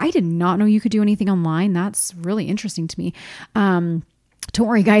 mediator. I did not know you could do anything online. That's really interesting to me. Don't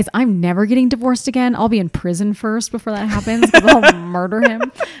worry, guys. I'm never getting divorced again. I'll be in prison first before that happens because I'll murder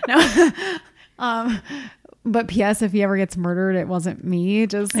him. No. But P.S. if he ever gets murdered, it wasn't me.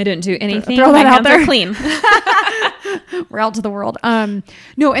 Just I didn't do anything. throw that My out hands are there. clean. We're out to the world.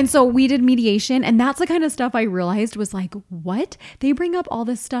 No, and so we did mediation, and that's the kind of stuff I realized was like, what? They bring up all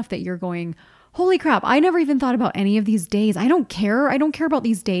this stuff that you're going, holy crap, I never even thought about any of these days. I don't care about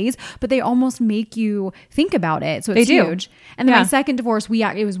these days, but they almost make you think about it. So it's They do. huge. And then Yeah. my second divorce,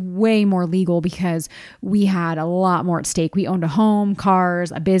 it was way more legal because we had a lot more at stake. We owned a home,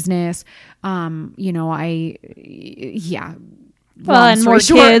 cars, a business. Well, Long and story more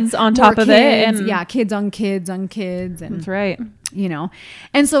short, kids on top more of it, kids. and- Yeah, kids on kids on kids. And That's right.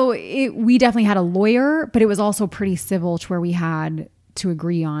 and so we definitely had a lawyer, but it was also pretty civil to where we had to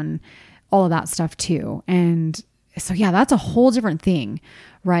agree on all of that stuff too. And so, yeah, that's a whole different thing,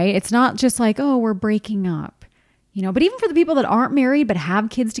 right? It's not just like, oh, we're breaking up, but even for the people that aren't married, but have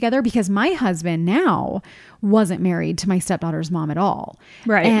kids together, because my husband now wasn't married to my stepdaughter's mom at all.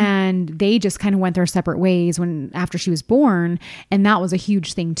 Right. And they just kind of went their separate ways after she was born. And that was a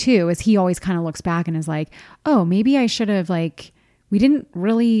huge thing too, is he always kind of looks back and is like, oh, maybe I should have we didn't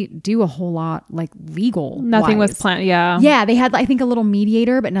really do a whole lot legal. Nothing was planned. Yeah. Yeah. They had, I think, a little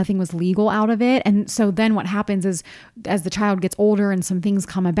mediator, but nothing was legal out of it. And so then what happens is as the child gets older and some things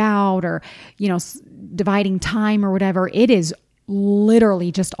come about or, dividing time or whatever, it is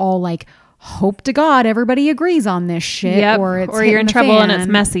literally just all hope to God everybody agrees on this shit, Yep. or it's Or you're in hitting the trouble and it's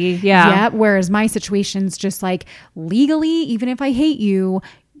fan. messy. Yeah. Yep. Whereas my situation's just legally, even if I hate you,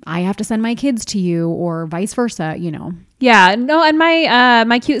 I have to send my kids to you, or vice versa, Yeah, no, and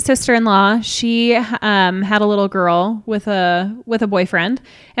my cute sister-in-law, she had a little girl with a boyfriend,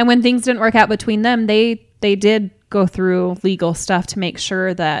 and when things didn't work out between them, they did go through legal stuff to make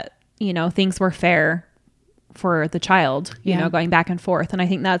sure that things were fair for the child, going back and forth, and I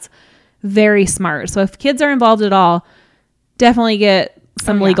think that's very smart. So if kids are involved at all, definitely get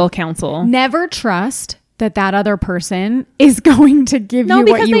some legal counsel. Never trust that other person is going to give you what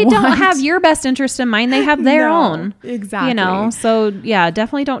you want. No, because they don't have your best interest in mind. They have their No, own. exactly. So yeah,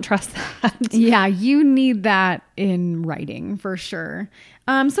 definitely don't trust that. Yeah, you need that in writing for sure.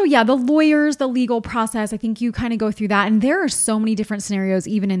 So yeah, the lawyers, the legal process, I think you kind of go through that. And there are so many different scenarios,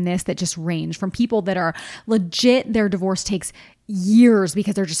 even in this, that just range from people that are legit, their divorce takes years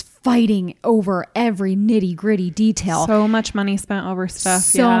because they're just fighting over every nitty gritty detail. So much money spent over stuff.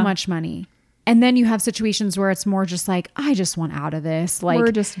 So much money. And then you have situations where it's more just I just want out of this.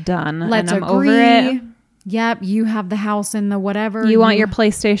 We're just done. Let's and I'm agree. over it. Yep. You have the house and the whatever. You want your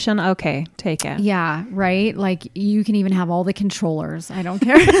PlayStation? Okay, take it. Yeah. Right. You can even have all the controllers. I don't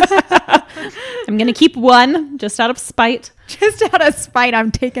care. I'm going to keep one just out of spite. Just out of spite,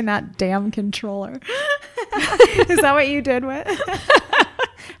 I'm taking that damn controller. Is that what you did with?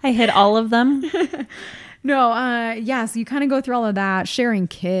 I hid all of them. No, so you kind of go through all of that, sharing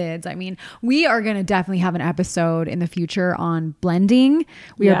kids. I mean, we are going to definitely have an episode in the future on blending.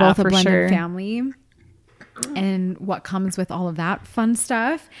 We are both a for blended sure. family. And what comes with all of that fun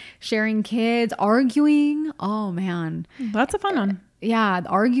stuff, sharing kids, arguing. Oh man. That's a fun one. Yeah.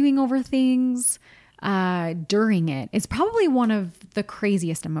 Arguing over things during it is probably one of the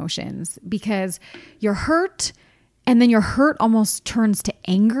craziest emotions because you're hurt and then your hurt almost turns to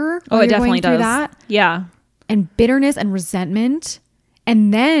anger. Oh, while it you're definitely going through does. that. Yeah. And bitterness and resentment.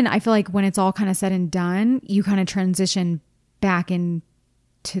 And then I feel like when it's all kind of said and done, you kind of transition back into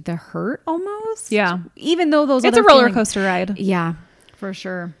the hurt almost. Yeah. Even though those It's other a roller feelings- coaster ride. Yeah, for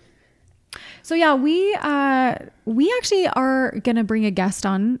sure. So yeah, we actually are going to bring a guest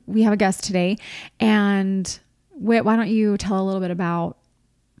on. We have a guest today. And why don't you tell a little bit about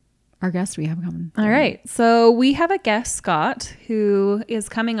our guest we have coming? All right. So we have a guest, Scott, who is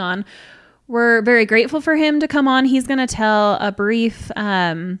coming on. We're very grateful for him to come on. He's going to tell a brief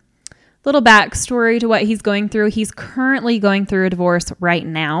little backstory to what he's going through. He's currently going through a divorce right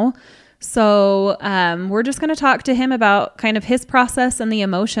now. So we're just going to talk to him about kind of his process and the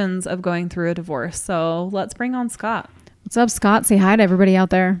emotions of going through a divorce. So let's bring on Scott. What's up, Scott? Say hi to everybody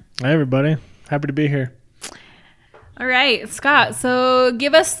out there. Hi, everybody. Happy to be here. All right, Scott. So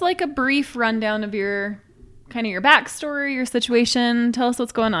give us a brief rundown of your backstory, your situation. Tell us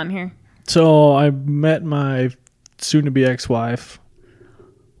what's going on here. So I met my soon-to-be ex-wife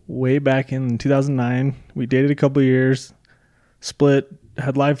way back in 2009. We dated a couple of years, split,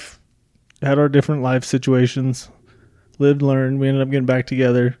 had our different life situations, lived, learned. We ended up getting back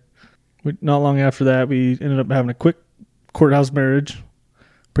together. Not long after that, we ended up having a quick courthouse marriage.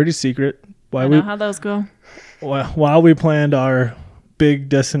 pretty secret. I know how those go. While we planned our big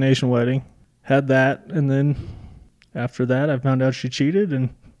destination wedding, had that, and then after that, I found out she cheated, and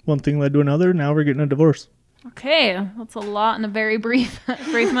one thing led to another. Now we're getting a divorce. Okay, that's a lot in a very brief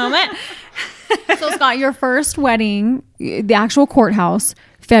moment. So Scott, your first wedding, the actual courthouse,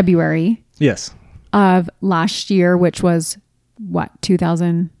 February Yes, of last year, which was what,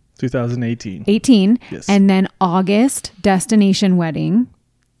 2018? 2018. Yes. And then August, destination wedding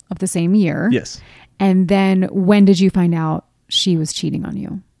of the same year. Yes. And then when did you find out she was cheating on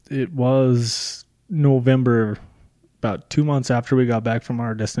you? It was November, about 2 months after we got back from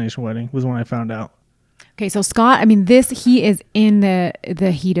our destination wedding was when I found out. Okay, so Scott, I mean, he is in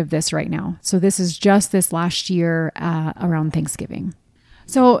the heat of this right now. So this is just this last year around Thanksgiving.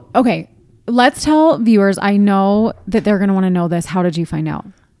 So, okay, let's tell viewers, I know that they're going to want to know this. How did you find out?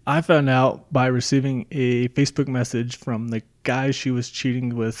 I found out by receiving a Facebook message from the guy she was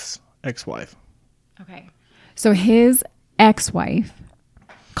cheating with ex-wife. Okay. So his ex-wife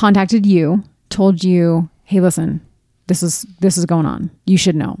contacted you, told you, hey, listen, this is going on. You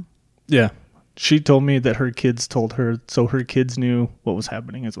should know. Yeah. She told me that her kids told her, so her kids knew what was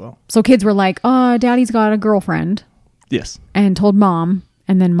happening as well. So kids were like, oh, daddy's got a girlfriend. Yes. And told mom,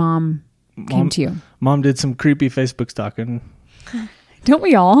 and then mom came to you. Mom did some creepy Facebook stalking. Don't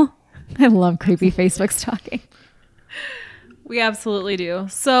we all? I love creepy Facebook stalking. We absolutely do.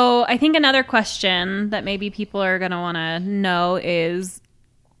 So I think another question that maybe people are going to want to know is,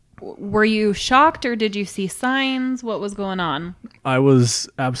 were you shocked or did you see signs? What was going on? I was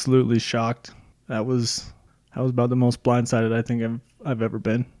absolutely shocked. That was about the most blindsided I think I've ever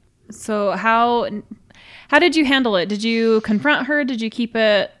been. So how did you handle it? Did you confront her? Did you keep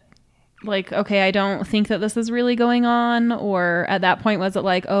it like, okay, I don't think that this is really going on? Or at that point, was it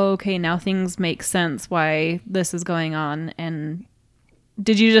like, oh, okay, now things make sense why this is going on? And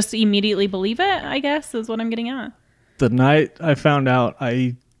did you just immediately believe it, I guess, is what I'm getting at? The night I found out,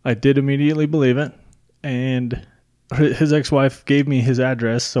 I did immediately believe it. And his ex-wife gave me his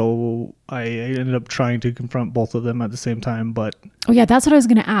address, so I ended up trying to confront both of them at the same time. But oh yeah, that's what I was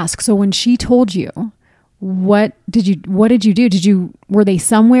going to ask. So when she told you, what did you do? Were they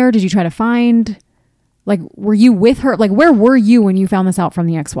somewhere? Did you try to find? Like, were you with her? Like, where were you when you found this out from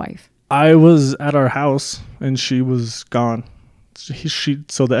the ex-wife? I was at our house and she was gone.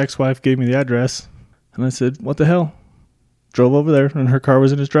 So the ex-wife gave me the address, and I said, "What the hell?" Drove over there, and her car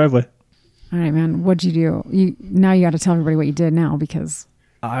was in his driveway. All right, man. What'd you do? Now you got to tell everybody what you did now, because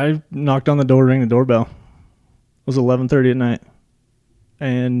I knocked on the door, rang the doorbell. It was 11:30 at night,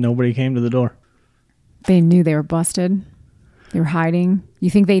 and nobody came to the door. They knew they were busted. They were hiding. You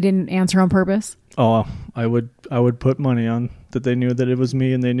think they didn't answer on purpose? Oh, I would put money on that they knew that it was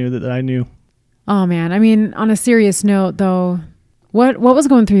me, and they knew that I knew. Oh man. I mean, on a serious note, though, what was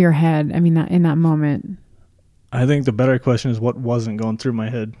going through your head? I mean, that in that moment. I think the better question is what wasn't going through my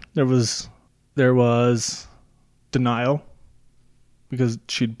head. There was denial, because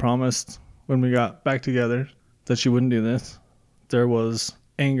she'd promised when we got back together that she wouldn't do this. There was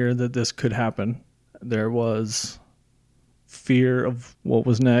anger that this could happen. There was fear of what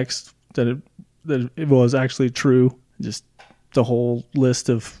was next, that it was actually true. Just the whole list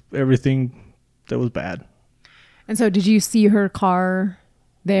of everything that was bad. And so did you see her car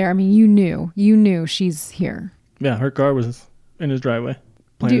there? I mean, you knew she's here. Yeah, her car was in his driveway,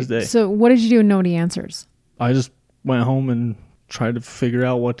 plain as day. So what did you do when nobody answers? I just went home and tried to figure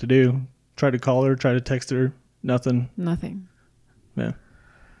out what to do. Tried to call her, tried to text her. Nothing. Yeah.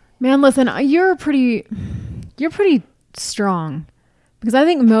 Man, listen, you're pretty strong, because I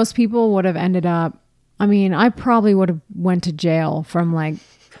think most people would have ended up, I mean, I probably would have went to jail from like.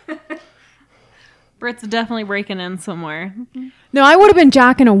 Britt's definitely breaking in somewhere. No, I would have been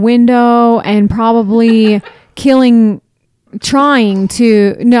jacking a window and probably I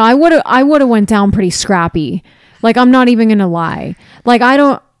would have went down pretty scrappy. Like, I'm not even going to lie. Like,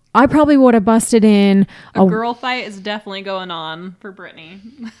 I probably would have busted in. A girl fight is definitely going on for Brittany.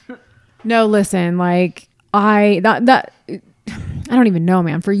 No, listen, like I don't even know,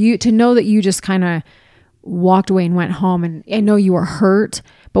 man. For you to know that you just kind of walked away and went home, and I know you were hurt,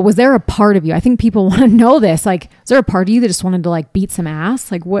 but was there a part of you? I think people want to know this. Like, is there a part of you that just wanted to like beat some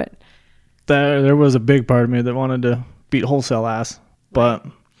ass? Like what? There was a big part of me that wanted to beat wholesale ass, but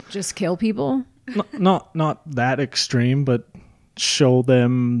just kill people. Not that extreme, but show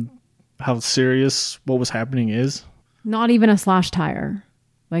them how serious what was happening is. Not even a slash tire,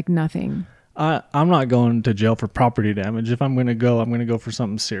 like nothing. I'm not going to jail for property damage. If I'm going to go for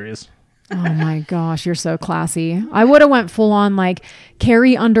something serious. Oh my gosh, you're so classy. I would have went full on like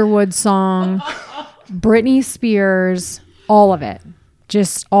Carrie Underwood song, Britney Spears, all of it.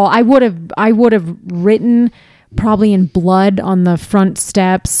 just all I would have written probably in blood on the front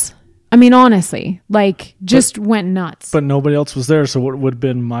steps. I mean, honestly, like just went nuts. But nobody else was there, so it would have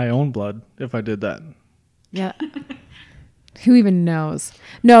been my own blood if I did that. Yeah. Who even knows?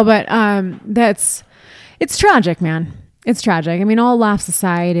 No, but it's tragic, man. It's tragic. I mean, all laughs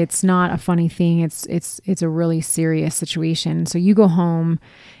aside, it's not a funny thing. It's a really serious situation. So you go home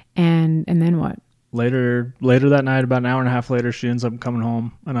and then what? Later that night, about an hour and a half later, she ends up coming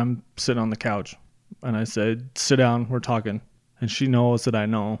home and I'm sitting on the couch and I said, sit down, we're talking. And she knows that I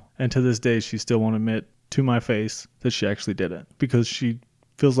know. And to this day, she still won't admit to my face that she actually did it because she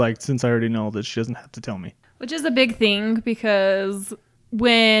feels like since I already know that she doesn't have to tell me. Which is a big thing because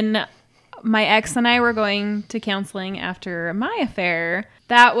when my ex and I were going to counseling after my affair,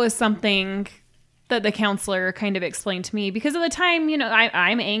 that was something that the counselor kind of explained to me because at the time, you know,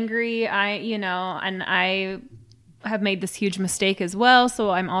 I'm angry, and I have made this huge mistake as well.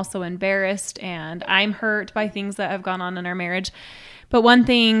 So I'm also embarrassed and I'm hurt by things that have gone on in our marriage. But one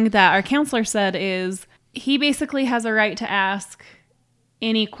thing that our counselor said is he basically has a right to ask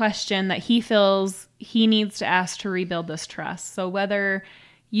any question that he feels he needs to ask to rebuild this trust. So whether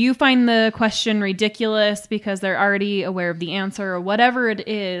you find the question ridiculous because they're already aware of the answer or whatever it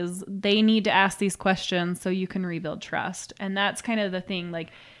is, they need to ask these questions so you can rebuild trust. And that's kind of the thing. Like,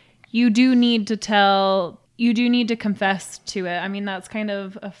 you do need to confess to it. I mean, that's kind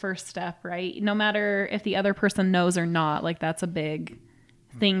of a first step, right? No matter if the other person knows or not, like that's a big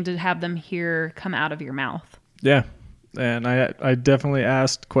thing to have them hear come out of your mouth. Yeah. And I definitely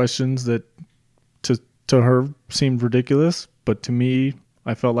asked questions that to her seemed ridiculous, but to me,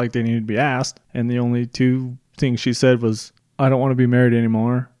 I felt like they needed to be asked. And the only two things she said was, I don't want to be married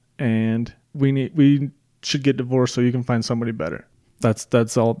anymore. And we should get divorced so you can find somebody better.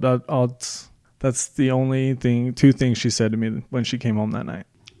 That's all. That's the only two things she said to me when she came home that night.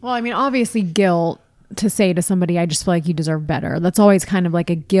 Well, I mean, obviously guilt to say to somebody, I just feel like you deserve better. That's always kind of like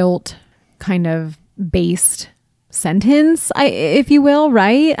a guilt kind of based sentence, if you will,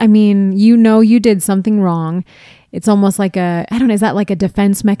 right? I mean, you did something wrong. It's almost like is that like a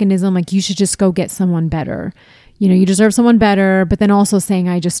defense mechanism? Like you should just go get someone better. You know, you deserve someone better, but then also saying,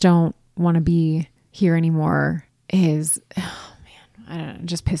 I just don't want to be here anymore is, oh man, I don't know, it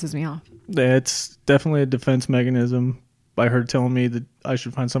just pisses me off. It's definitely a defense mechanism by her telling me that I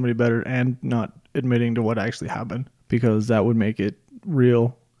should find somebody better and not admitting to what actually happened because that would make it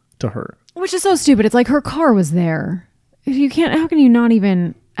real to her. Which is so stupid. It's like her car was there. If you can't, how can you not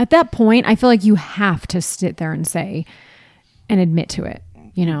even, at that point, I feel like you have to sit there and say and admit to it,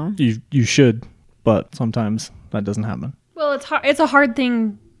 you know? You should, but sometimes that doesn't happen. Well, it's a hard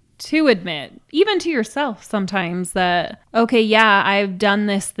thing to admit, even to yourself sometimes, that, okay, yeah, I've done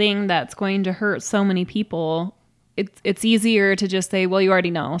this thing that's going to hurt so many people. It's easier to just say, well, you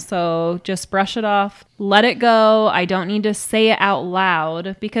already know. So just brush it off, let it go. I don't need to say it out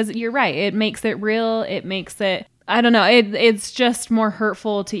loud because you're right. It makes it real. It makes it, I don't know. It's just more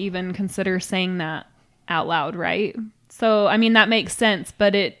hurtful to even consider saying that out loud, right? So, I mean, that makes sense,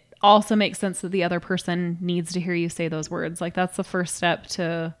 but it also makes sense that the other person needs to hear you say those words. Like that's the first step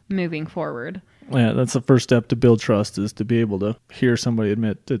to moving forward. Yeah, that's the first step to build trust is to be able to hear somebody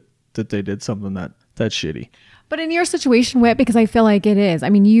admit that they did something that's shitty. But in your situation, Whit, because I feel like it is. I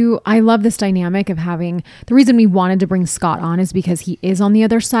mean, I love this dynamic of having, the reason we wanted to bring Scott on is because he is on the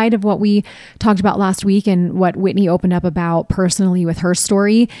other side of what we talked about last week and what Whitney opened up about personally with her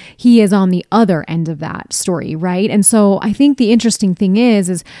story. He is on the other end of that story, right? And so I think the interesting thing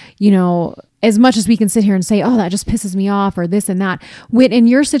is, you know, as much as we can sit here and say, oh, that just pisses me off or this and that. Whit, in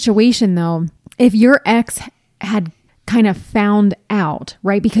your situation though, if your ex had kind of found out,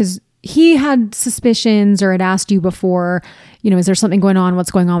 right? Because he had suspicions or had asked you before, you know, is there something going on?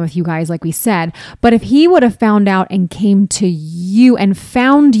 What's going on with you guys? Like we said, but if he would have found out and came to you and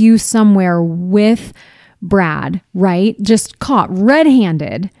found you somewhere with Brad, right? Just caught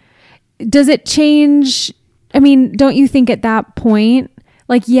red-handed. Does it change? I mean, don't you think at that point,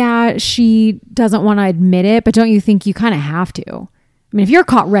 like, yeah, she doesn't want to admit it, but don't you think you kind of have to? I mean, if you're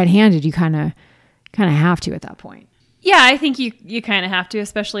caught red-handed, you kind of have to at that point. Yeah, I think you kind of have to,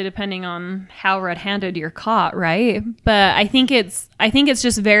 especially depending on how red-handed you're caught, right? But I think it's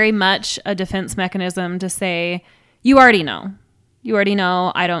just very much a defense mechanism to say, you already know.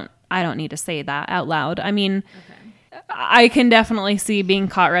 I don't need to say that out loud. I mean, I can definitely see being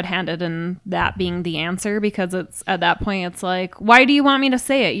caught red-handed and that being the answer because it's at that point it's like, why do you want me to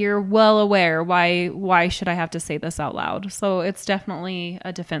say it? You're well aware. Why should I have to say this out loud? So it's definitely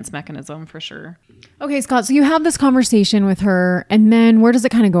a defense mechanism for sure. Okay, Scott, so you have this conversation with her and then where does it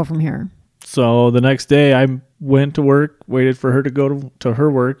kind of go from here? So the next day went to work, waited for her to go to her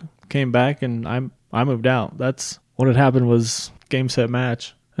work, came back, and I moved out. That's what had happened. Was game, set,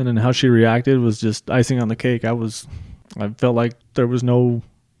 match. And then how she reacted was just icing on the cake. I felt like there was no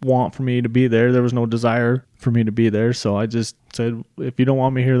want for me to be there. There was no desire for me to be there. So I just said, if you don't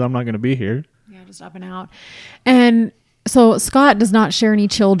want me here, then I'm not going to be here. Yeah, just up and out. And so Scott does not share any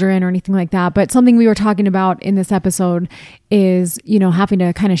children or anything like that. But something we were talking about in this episode is, having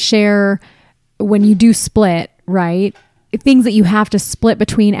to kind of share when you do split, right? Things that you have to split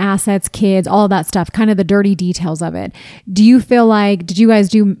between assets, kids, all of that stuff, kind of the dirty details of it. Do you feel like, did you guys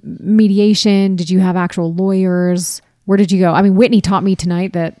do mediation? Did you have actual lawyers? Where did you go? I mean, Whitney taught me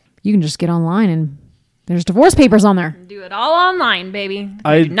tonight that you can just get online and there's divorce papers on there. Do it all online, baby.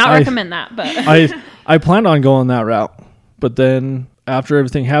 I do not recommend that, but I planned on going that route. But then after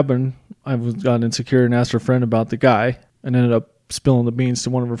everything happened, I got insecure and asked her friend about the guy and ended up spilling the beans to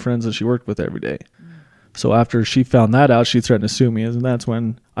one of her friends that she worked with every day. So after she found that out, she threatened to sue me. And that's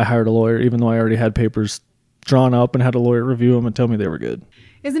when I hired a lawyer, even though I already had papers drawn up and had a lawyer review them and tell me they were good.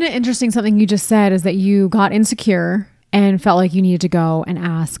 Isn't it interesting? Something you just said is that you got insecure and felt like you needed to go and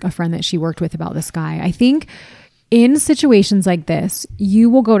ask a friend that she worked with about this guy. I think in situations like this, you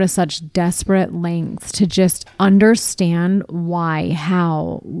will go to such desperate lengths to just understand why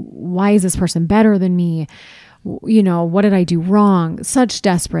is this person better than me? What did I do wrong? Such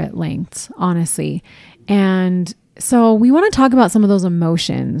desperate lengths, honestly. And so we want to talk about some of those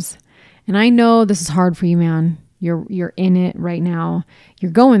emotions. And I know this is hard for you, man. You're in it right now.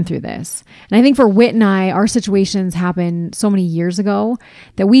 You're going through this. And I think for Whit and I, our situations happened so many years ago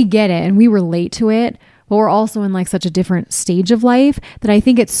that we get it and we relate to it. But we're also in like such a different stage of life that I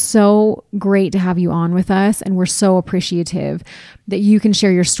think it's so great to have you on with us. And we're so appreciative that you can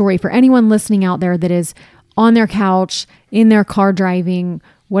share your story. For anyone listening out there that is on their couch, in their car driving,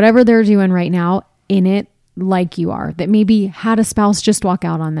 whatever they're doing right now, in it like you are, that maybe had a spouse just walk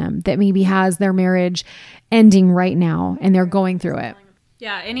out on them, that maybe has their marriage ending right now and they're going through it.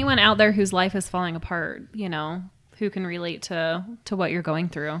 Yeah, anyone out there whose life is falling apart, who can relate to what you're going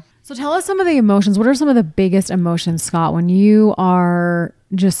through. So tell us some of the emotions. What are some of the biggest emotions, Scott, when you are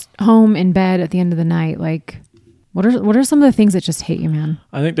just home in bed at the end of the night? Like, what are some of the things that just hit you, man?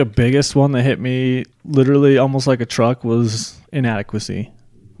 I think the biggest one that hit me literally almost like a truck was inadequacy.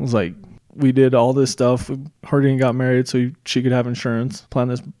 It was like, we did all this stuff. Hardy got married so she could have insurance, plan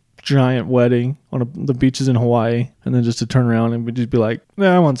this giant wedding on the beaches in Hawaii, and then just to turn around and we'd just be like,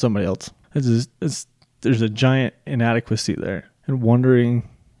 I want somebody else. There's a giant inadequacy there. And wondering,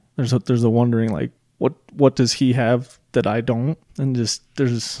 there's a wondering like, what does he have that I don't? And it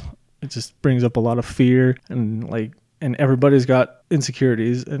just brings up a lot of fear and everybody's got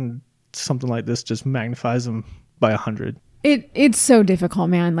insecurities, and something like this just magnifies them by 100. It's so difficult,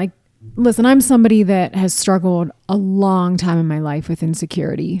 man. Like, listen, I'm somebody that has struggled a long time in my life with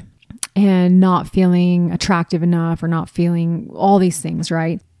insecurity and not feeling attractive enough or not feeling all these things,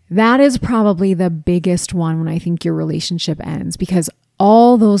 right? That is probably the biggest one when I think your relationship ends, because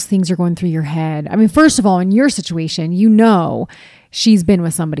all those things are going through your head. I mean, first of all, in your situation, she's been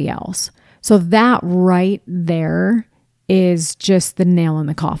with somebody else. So that right there is just the nail in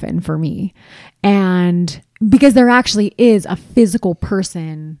the coffin for me. And because there actually is a physical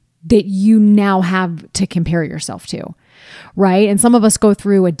person that you now have to compare yourself to, right? And some of us go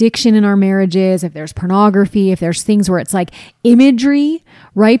through addiction in our marriages, if there's pornography, if there's things where it's like imagery,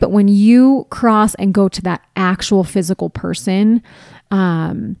 right? But when you cross and go to that actual physical person,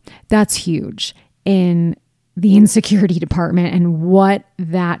 that's huge in the insecurity department and what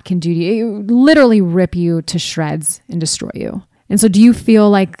that can do to you. It literally rip you to shreds and destroy you. And so do you feel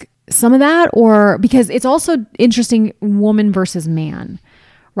like some of that, or because it's also interesting, woman versus man,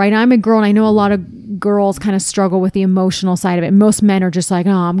 right? I'm a girl and I know a lot of girls kind of struggle with the emotional side of it. Most men are just like,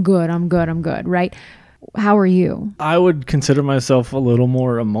 oh, I'm good, right? How are you? I would consider myself a little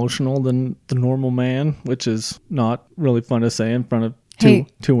more emotional than the normal man, which is not really fun to say in front of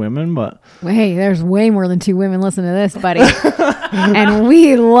two women, but hey, there's way more than two women listen to this, buddy. And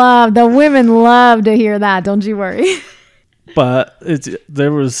the women love to hear that. Don't you worry. But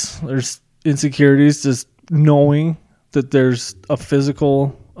there's insecurities just knowing that there's a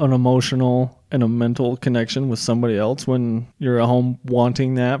physical, an emotional, and a mental connection with somebody else when you're at home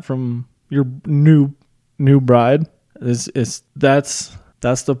wanting that from your new bride. That's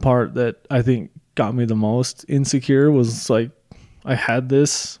the part that I think got me the most insecure, was like, I had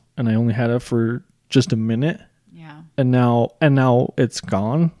this and I only had it for just a minute. Yeah. And now it's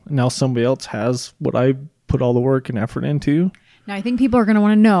gone. Now somebody else has what I put all the work and effort into. Now I think people are going to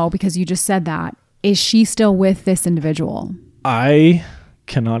want to know, because you just said that, is she still with this individual? I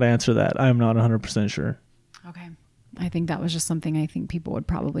cannot answer that. I'm not 100% sure. Okay. I think that was just something I think people would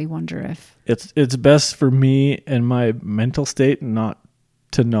probably wonder if. It's best for me and my mental state not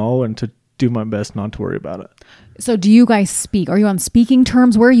to know and to do my best not to worry about it. So do you guys speak? Are you on speaking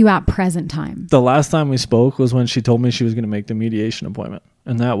terms? Where are you at present time? The last time we spoke was when she told me she was going to make the mediation appointment.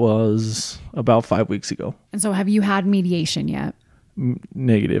 And that was about 5 weeks ago. And so have you had mediation yet?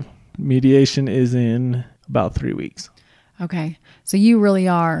 Negative. Mediation is in about 3 weeks. Okay. So you really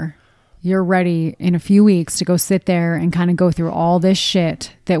are, you're ready in a few weeks to go sit there and kind of go through all this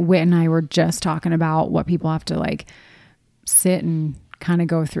shit that Whit and I were just talking about, what people have to like sit and kind of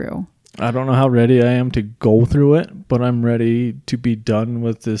go through. I don't know how ready I am to go through it, but I'm ready to be done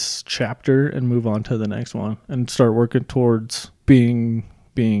with this chapter and move on to the next one and start working towards being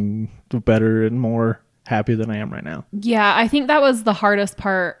better and more happy than I am right now. Yeah, I think that was the hardest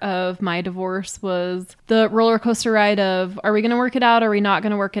part of my divorce, was the roller coaster ride of, are we going to work it out? Are we not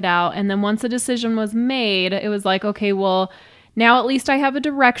going to work it out? And then once a decision was made, it was like, okay, well, now at least I have a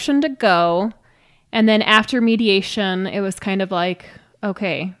direction to go. And then after mediation, it was kind of like,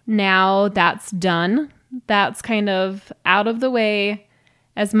 okay, now that's done. That's kind of out of the way.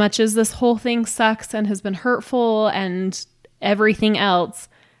 As much as this whole thing sucks and has been hurtful and everything else,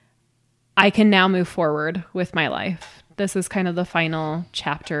 I can now move forward with my life. This is kind of the final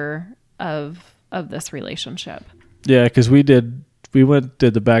chapter of this relationship. Yeah, because we did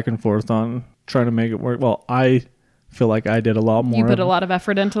the back and forth on trying to make it work. Well, I feel like I did a lot more. You put a lot of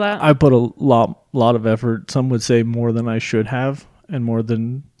effort into that? I put a lot of effort. Some would say more than I should have and more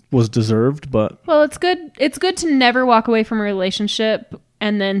than was deserved, but... Well, it's good. It's good to never walk away from a relationship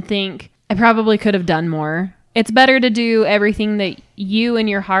and then think, I probably could have done more. It's better to do everything that you in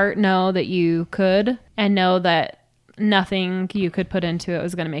your heart know that you could, and know that nothing you could put into it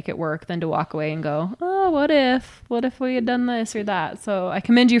was going to make it work, than to walk away and go, oh, what if we had done this or that? So I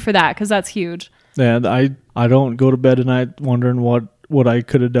commend you for that, because that's huge. And I don't go to bed at night wondering what I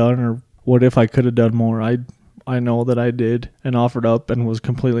could have done or what if I could have done more. I know that I did and offered up and was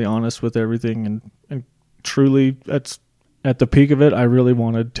completely honest with everything, and truly at the peak of it, I really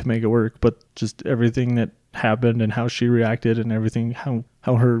wanted to make it work, but just everything that happened and how she reacted and everything, how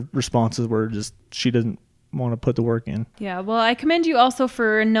her responses were, just she didn't want to put the work in. Yeah, well, I commend you also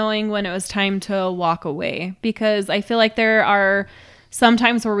for knowing when it was time to walk away, because I feel like there are some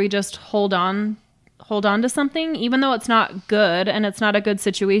times where we just hold on to something, even though it's not good and it's not a good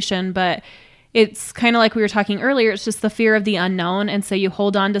situation, but it's kind of like we were talking earlier, it's just the fear of the unknown. And so you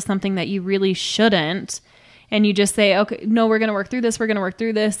hold on to something that you really shouldn't. And you just say, okay, no, we're going to work through this. We're going to work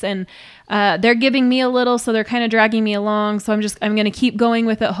through this. And they're giving me a little, so they're kind of dragging me along. So I'm going to keep going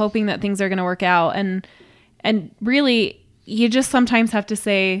with it, hoping that things are going to work out. And really, you just sometimes have to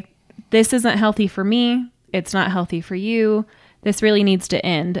say, this isn't healthy for me. It's not healthy for you. This really needs to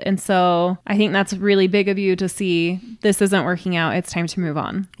end. And so I think that's really big of you to see, this isn't working out. It's time to move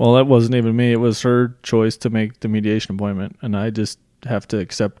on. Well, that wasn't even me. It was her choice to make the mediation appointment. And I just have to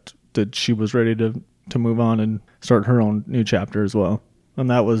accept that she was ready to move on and start her own new chapter as well. And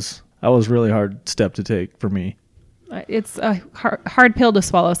that was really hard step to take for me. It's a hard pill to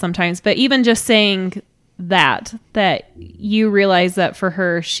swallow sometimes, but even just saying that you realize that for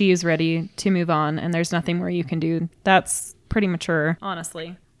her, she's ready to move on and there's nothing more you can do. That's pretty mature,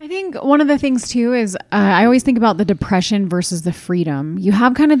 honestly. I think one of the things too is I always think about the depression versus the freedom. You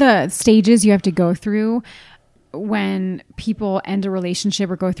have kind of the stages you have to go through when people end a relationship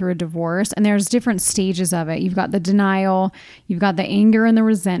or go through a divorce, and there's different stages of it. You've got the denial, you've got the anger and the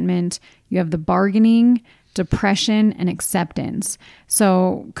resentment, you have the bargaining, depression, and acceptance.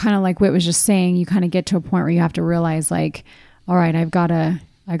 So kind of like Whit was just saying, you kind of get to a point where you have to realize like, all right, I got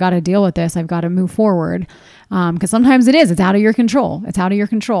to deal with this. I've got to move forward. Because sometimes it's out of your control. It's out of your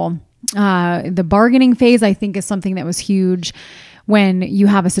control. The bargaining phase, I think, is something that was huge when you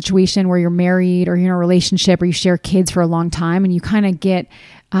have a situation where you're married or you're in a relationship or you share kids for a long time, and you kind of get,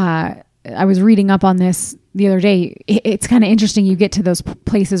 I was reading up on this the other day. It's kind of interesting. You get to those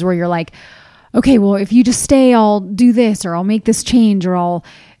places where you're like, okay, well, if you just stay, I'll do this, or I'll make this change, or I'll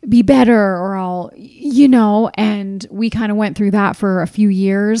be better, or I'll, and we kind of went through that for a few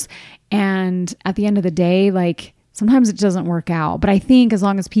years. And at the end of the day, like, sometimes it doesn't work out. But I think as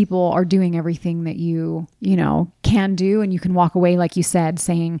long as people are doing everything that you can do, and you can walk away, like you said,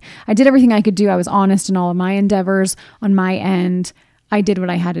 saying, I did everything I could do. I was honest in all of my endeavors on my end. I did what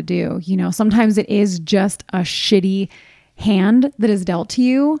I had to do. Sometimes it is just a shitty hand that is dealt to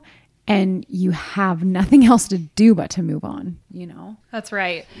you, and you have nothing else to do but to move on, That's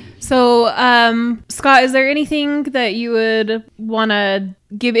right. So, Scott, is there anything that you would want to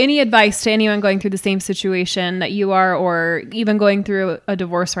give any advice to anyone going through the same situation that you are, or even going through a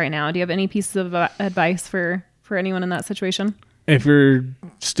divorce right now? Do you have any pieces of advice for for anyone in that situation? If you're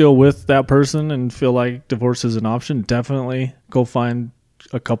still with that person and feel like divorce is an option, definitely go find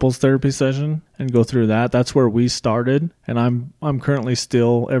a couples therapy session and go through that. That's where we started, and I'm currently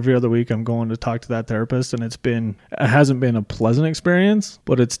still every other week I'm going to talk to that therapist, and it hasn't been a pleasant experience,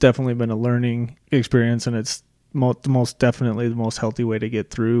 but it's definitely been a learning experience, and it's most definitely the most healthy way to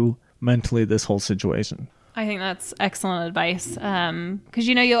get through mentally this whole situation. I think that's excellent advice. Because,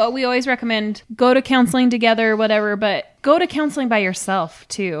 we always recommend go to counseling together, whatever, but go to counseling by yourself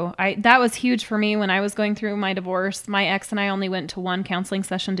too. That was huge for me when I was going through my divorce. My ex and I only went to one counseling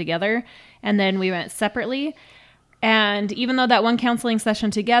session together, and then we went separately. And even though that one counseling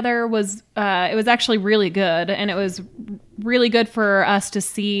session together was actually really good, and it was really good for us to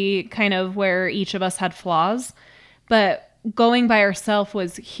see kind of where each of us had flaws, but going by herself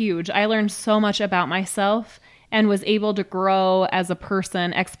was huge. I learned so much about myself and was able to grow as a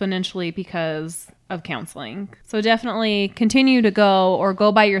person exponentially because of counseling. So definitely continue to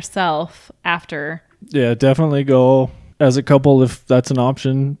go by yourself after. Yeah, definitely go as a couple if that's an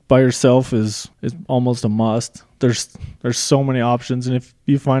option. By yourself is almost a must. There's so many options, and if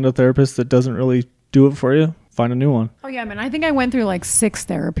you find a therapist that doesn't really do it for you, find a new one. Oh yeah, man. I think I went through like 6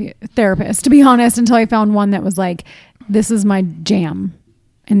 therapists, to be honest, until I found one that was like, this is my jam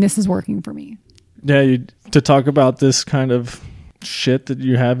and this is working for me. Yeah, to talk about this kind of shit that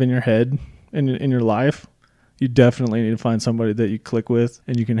you have in your head in your life, you definitely need to find somebody that you click with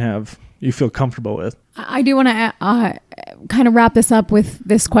and you feel comfortable with. I do want to kind of wrap this up with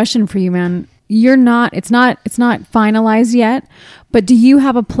this question for you, man. It's not finalized yet, but do you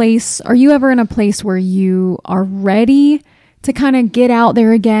have a place? Are you ever in a place where you are ready to kind of get out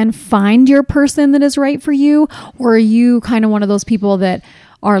there again, find your person that is right for you? Or are you kind of one of those people that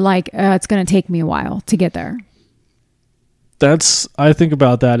are like, it's going to take me a while to get there? I think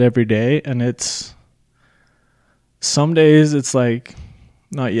about that every day, and some days it's like,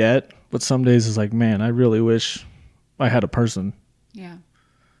 not yet, but some days it's like, man, I really wish I had a person. Yeah.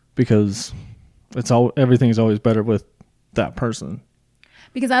 Because everything's always better with that person.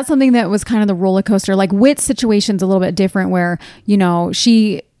 Because that's something that was kind of the roller coaster. Like Whit's situation's a little bit different where,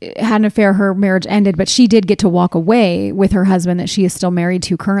 she had an affair, her marriage ended, but she did get to walk away with her husband that she is still married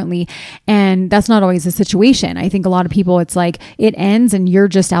to currently. And that's not always the situation. I think a lot of people, it's like it ends and you're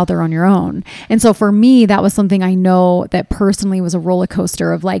just out there on your own. And so for me, that was something I know that personally was a roller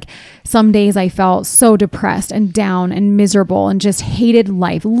coaster of like, some days I felt so depressed and down and miserable and just hated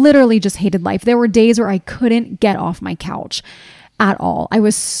life, literally just hated life. There were days where I couldn't get off my couch at all. I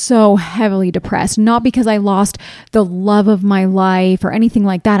was so heavily depressed, not because I lost the love of my life or anything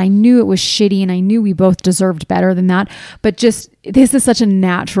like that. I knew it was shitty and I knew we both deserved better than that. But just, this is such a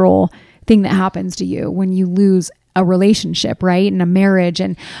natural thing that happens to you when you lose a relationship, right? And a marriage.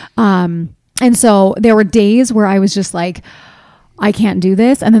 And so there were days where I was just like, I can't do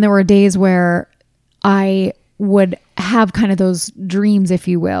this. And then there were days where I would have kind of those dreams, if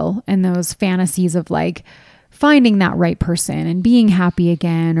you will, and those fantasies of like, finding that right person and being happy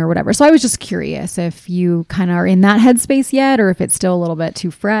again or whatever. So I was just curious if you kind of are in that headspace yet, or if it's still a little bit too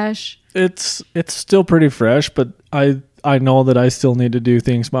fresh. It's still pretty fresh, but I know that I still need to do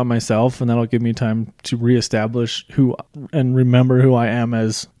things by myself, and that'll give me time to reestablish and remember who I am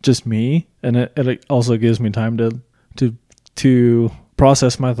as just me. And it also gives me time to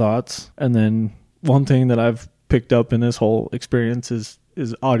process my thoughts. And then one thing that I've picked up in this whole experience is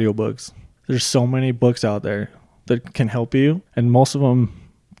audiobooks. There's so many books out there that can help you, and most of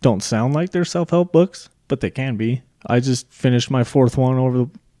them don't sound like they're self-help books, but they can be. I just finished my 4th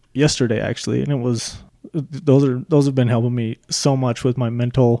one yesterday actually, and those have been helping me so much with my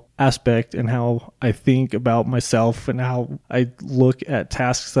mental aspect and how I think about myself and how I look at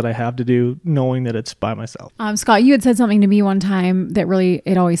tasks that I have to do, knowing that it's by myself. Scott, you had said something to me one time that really,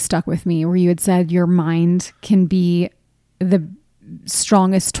 it always stuck with me, where you had said your mind can be the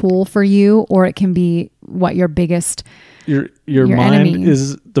strongest tool for you, or it can be your biggest your mind enemy.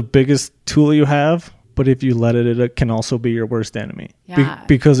 Is the biggest tool you have, but if you let it can also be your worst enemy. Yeah.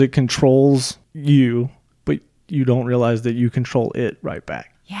 Because it controls you, but you don't realize that you control it right back.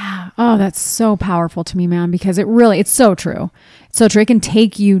 Yeah. Oh, that's so powerful to me, man, because it's so true. It's so true. It can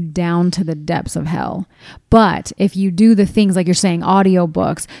take you down to the depths of hell. But if you do the things like you're saying,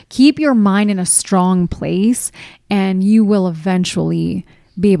 audiobooks, keep your mind in a strong place, and you will eventually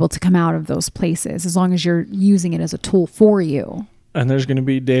be able to come out of those places as long as you're using it as a tool for you. And there's going to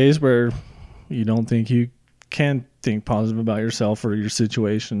be days where you don't think you can think positive about yourself or your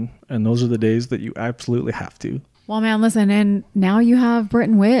situation. And those are the days that you absolutely have to. Well, man, listen, and now you have Britt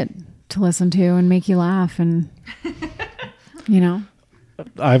and Whit to listen to and make you laugh, and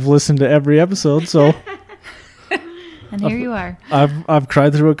I've listened to every episode, so And here you are. I've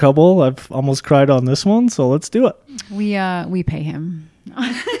cried through a couple. I've almost cried on this one, so let's do it. We pay him.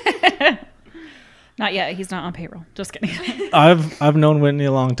 Not yet. He's not on payroll. Just kidding. I've known Whitney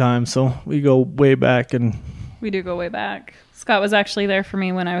a long time, so we go way back, and We do go way back. Scott was actually there for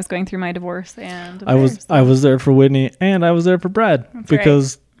me when I was going through my divorce, and I was there for Whitney, and I was there for Brad. That's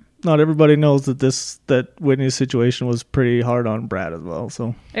because not everybody knows that Whitney's situation was pretty hard on Brad as well.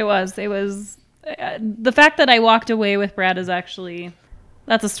 So it was the fact that I walked away with Brad is actually,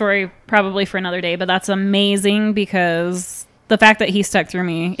 that's a story probably for another day, but that's amazing because the fact that he stuck through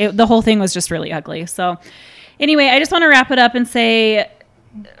me, the whole thing was just really ugly. So anyway, I just want to wrap it up and say,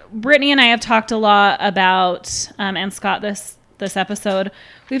 Brittany and I have talked a lot about, and Scott this episode,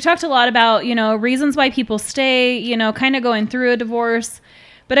 we've talked a lot about, reasons why people stay, kind of going through a divorce.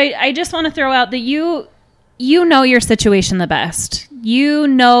 But I just want to throw out that you know your situation the best. You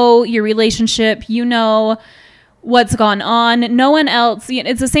know your relationship. You know what's gone on. No one else,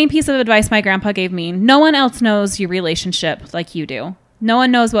 it's the same piece of advice my grandpa gave me. No one else knows your relationship like you do. No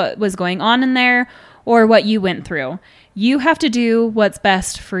one knows what was going on in there or what you went through. You have to do what's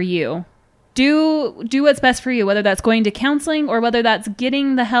best for you. Do what's best for you, whether that's going to counseling or whether that's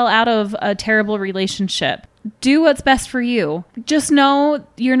getting the hell out of a terrible relationship. Do what's best for you. Just know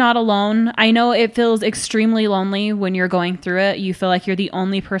you're not alone. I know it feels extremely lonely when you're going through it. You feel like you're the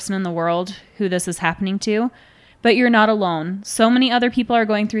only person in the world who this is happening to. But you're not alone. So many other people are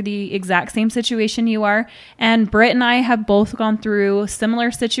going through the exact same situation you are. And Britt and I have both gone through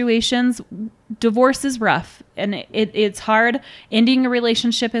similar situations. Divorce is rough and it's hard. Ending a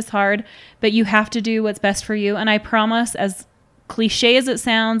relationship is hard, but you have to do what's best for you. And I promise, as cliche as it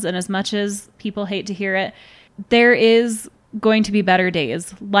sounds and as much as people hate to hear it, there is going to be better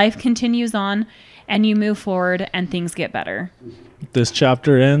days. Life continues on and you move forward and things get better. This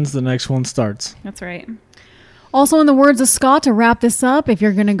chapter ends, the next one starts. That's right. Also, in the words of Scott, to wrap this up, if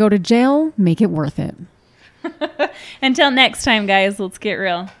you're going to go to jail, make it worth it. Until next time, guys, let's get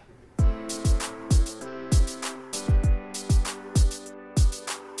real.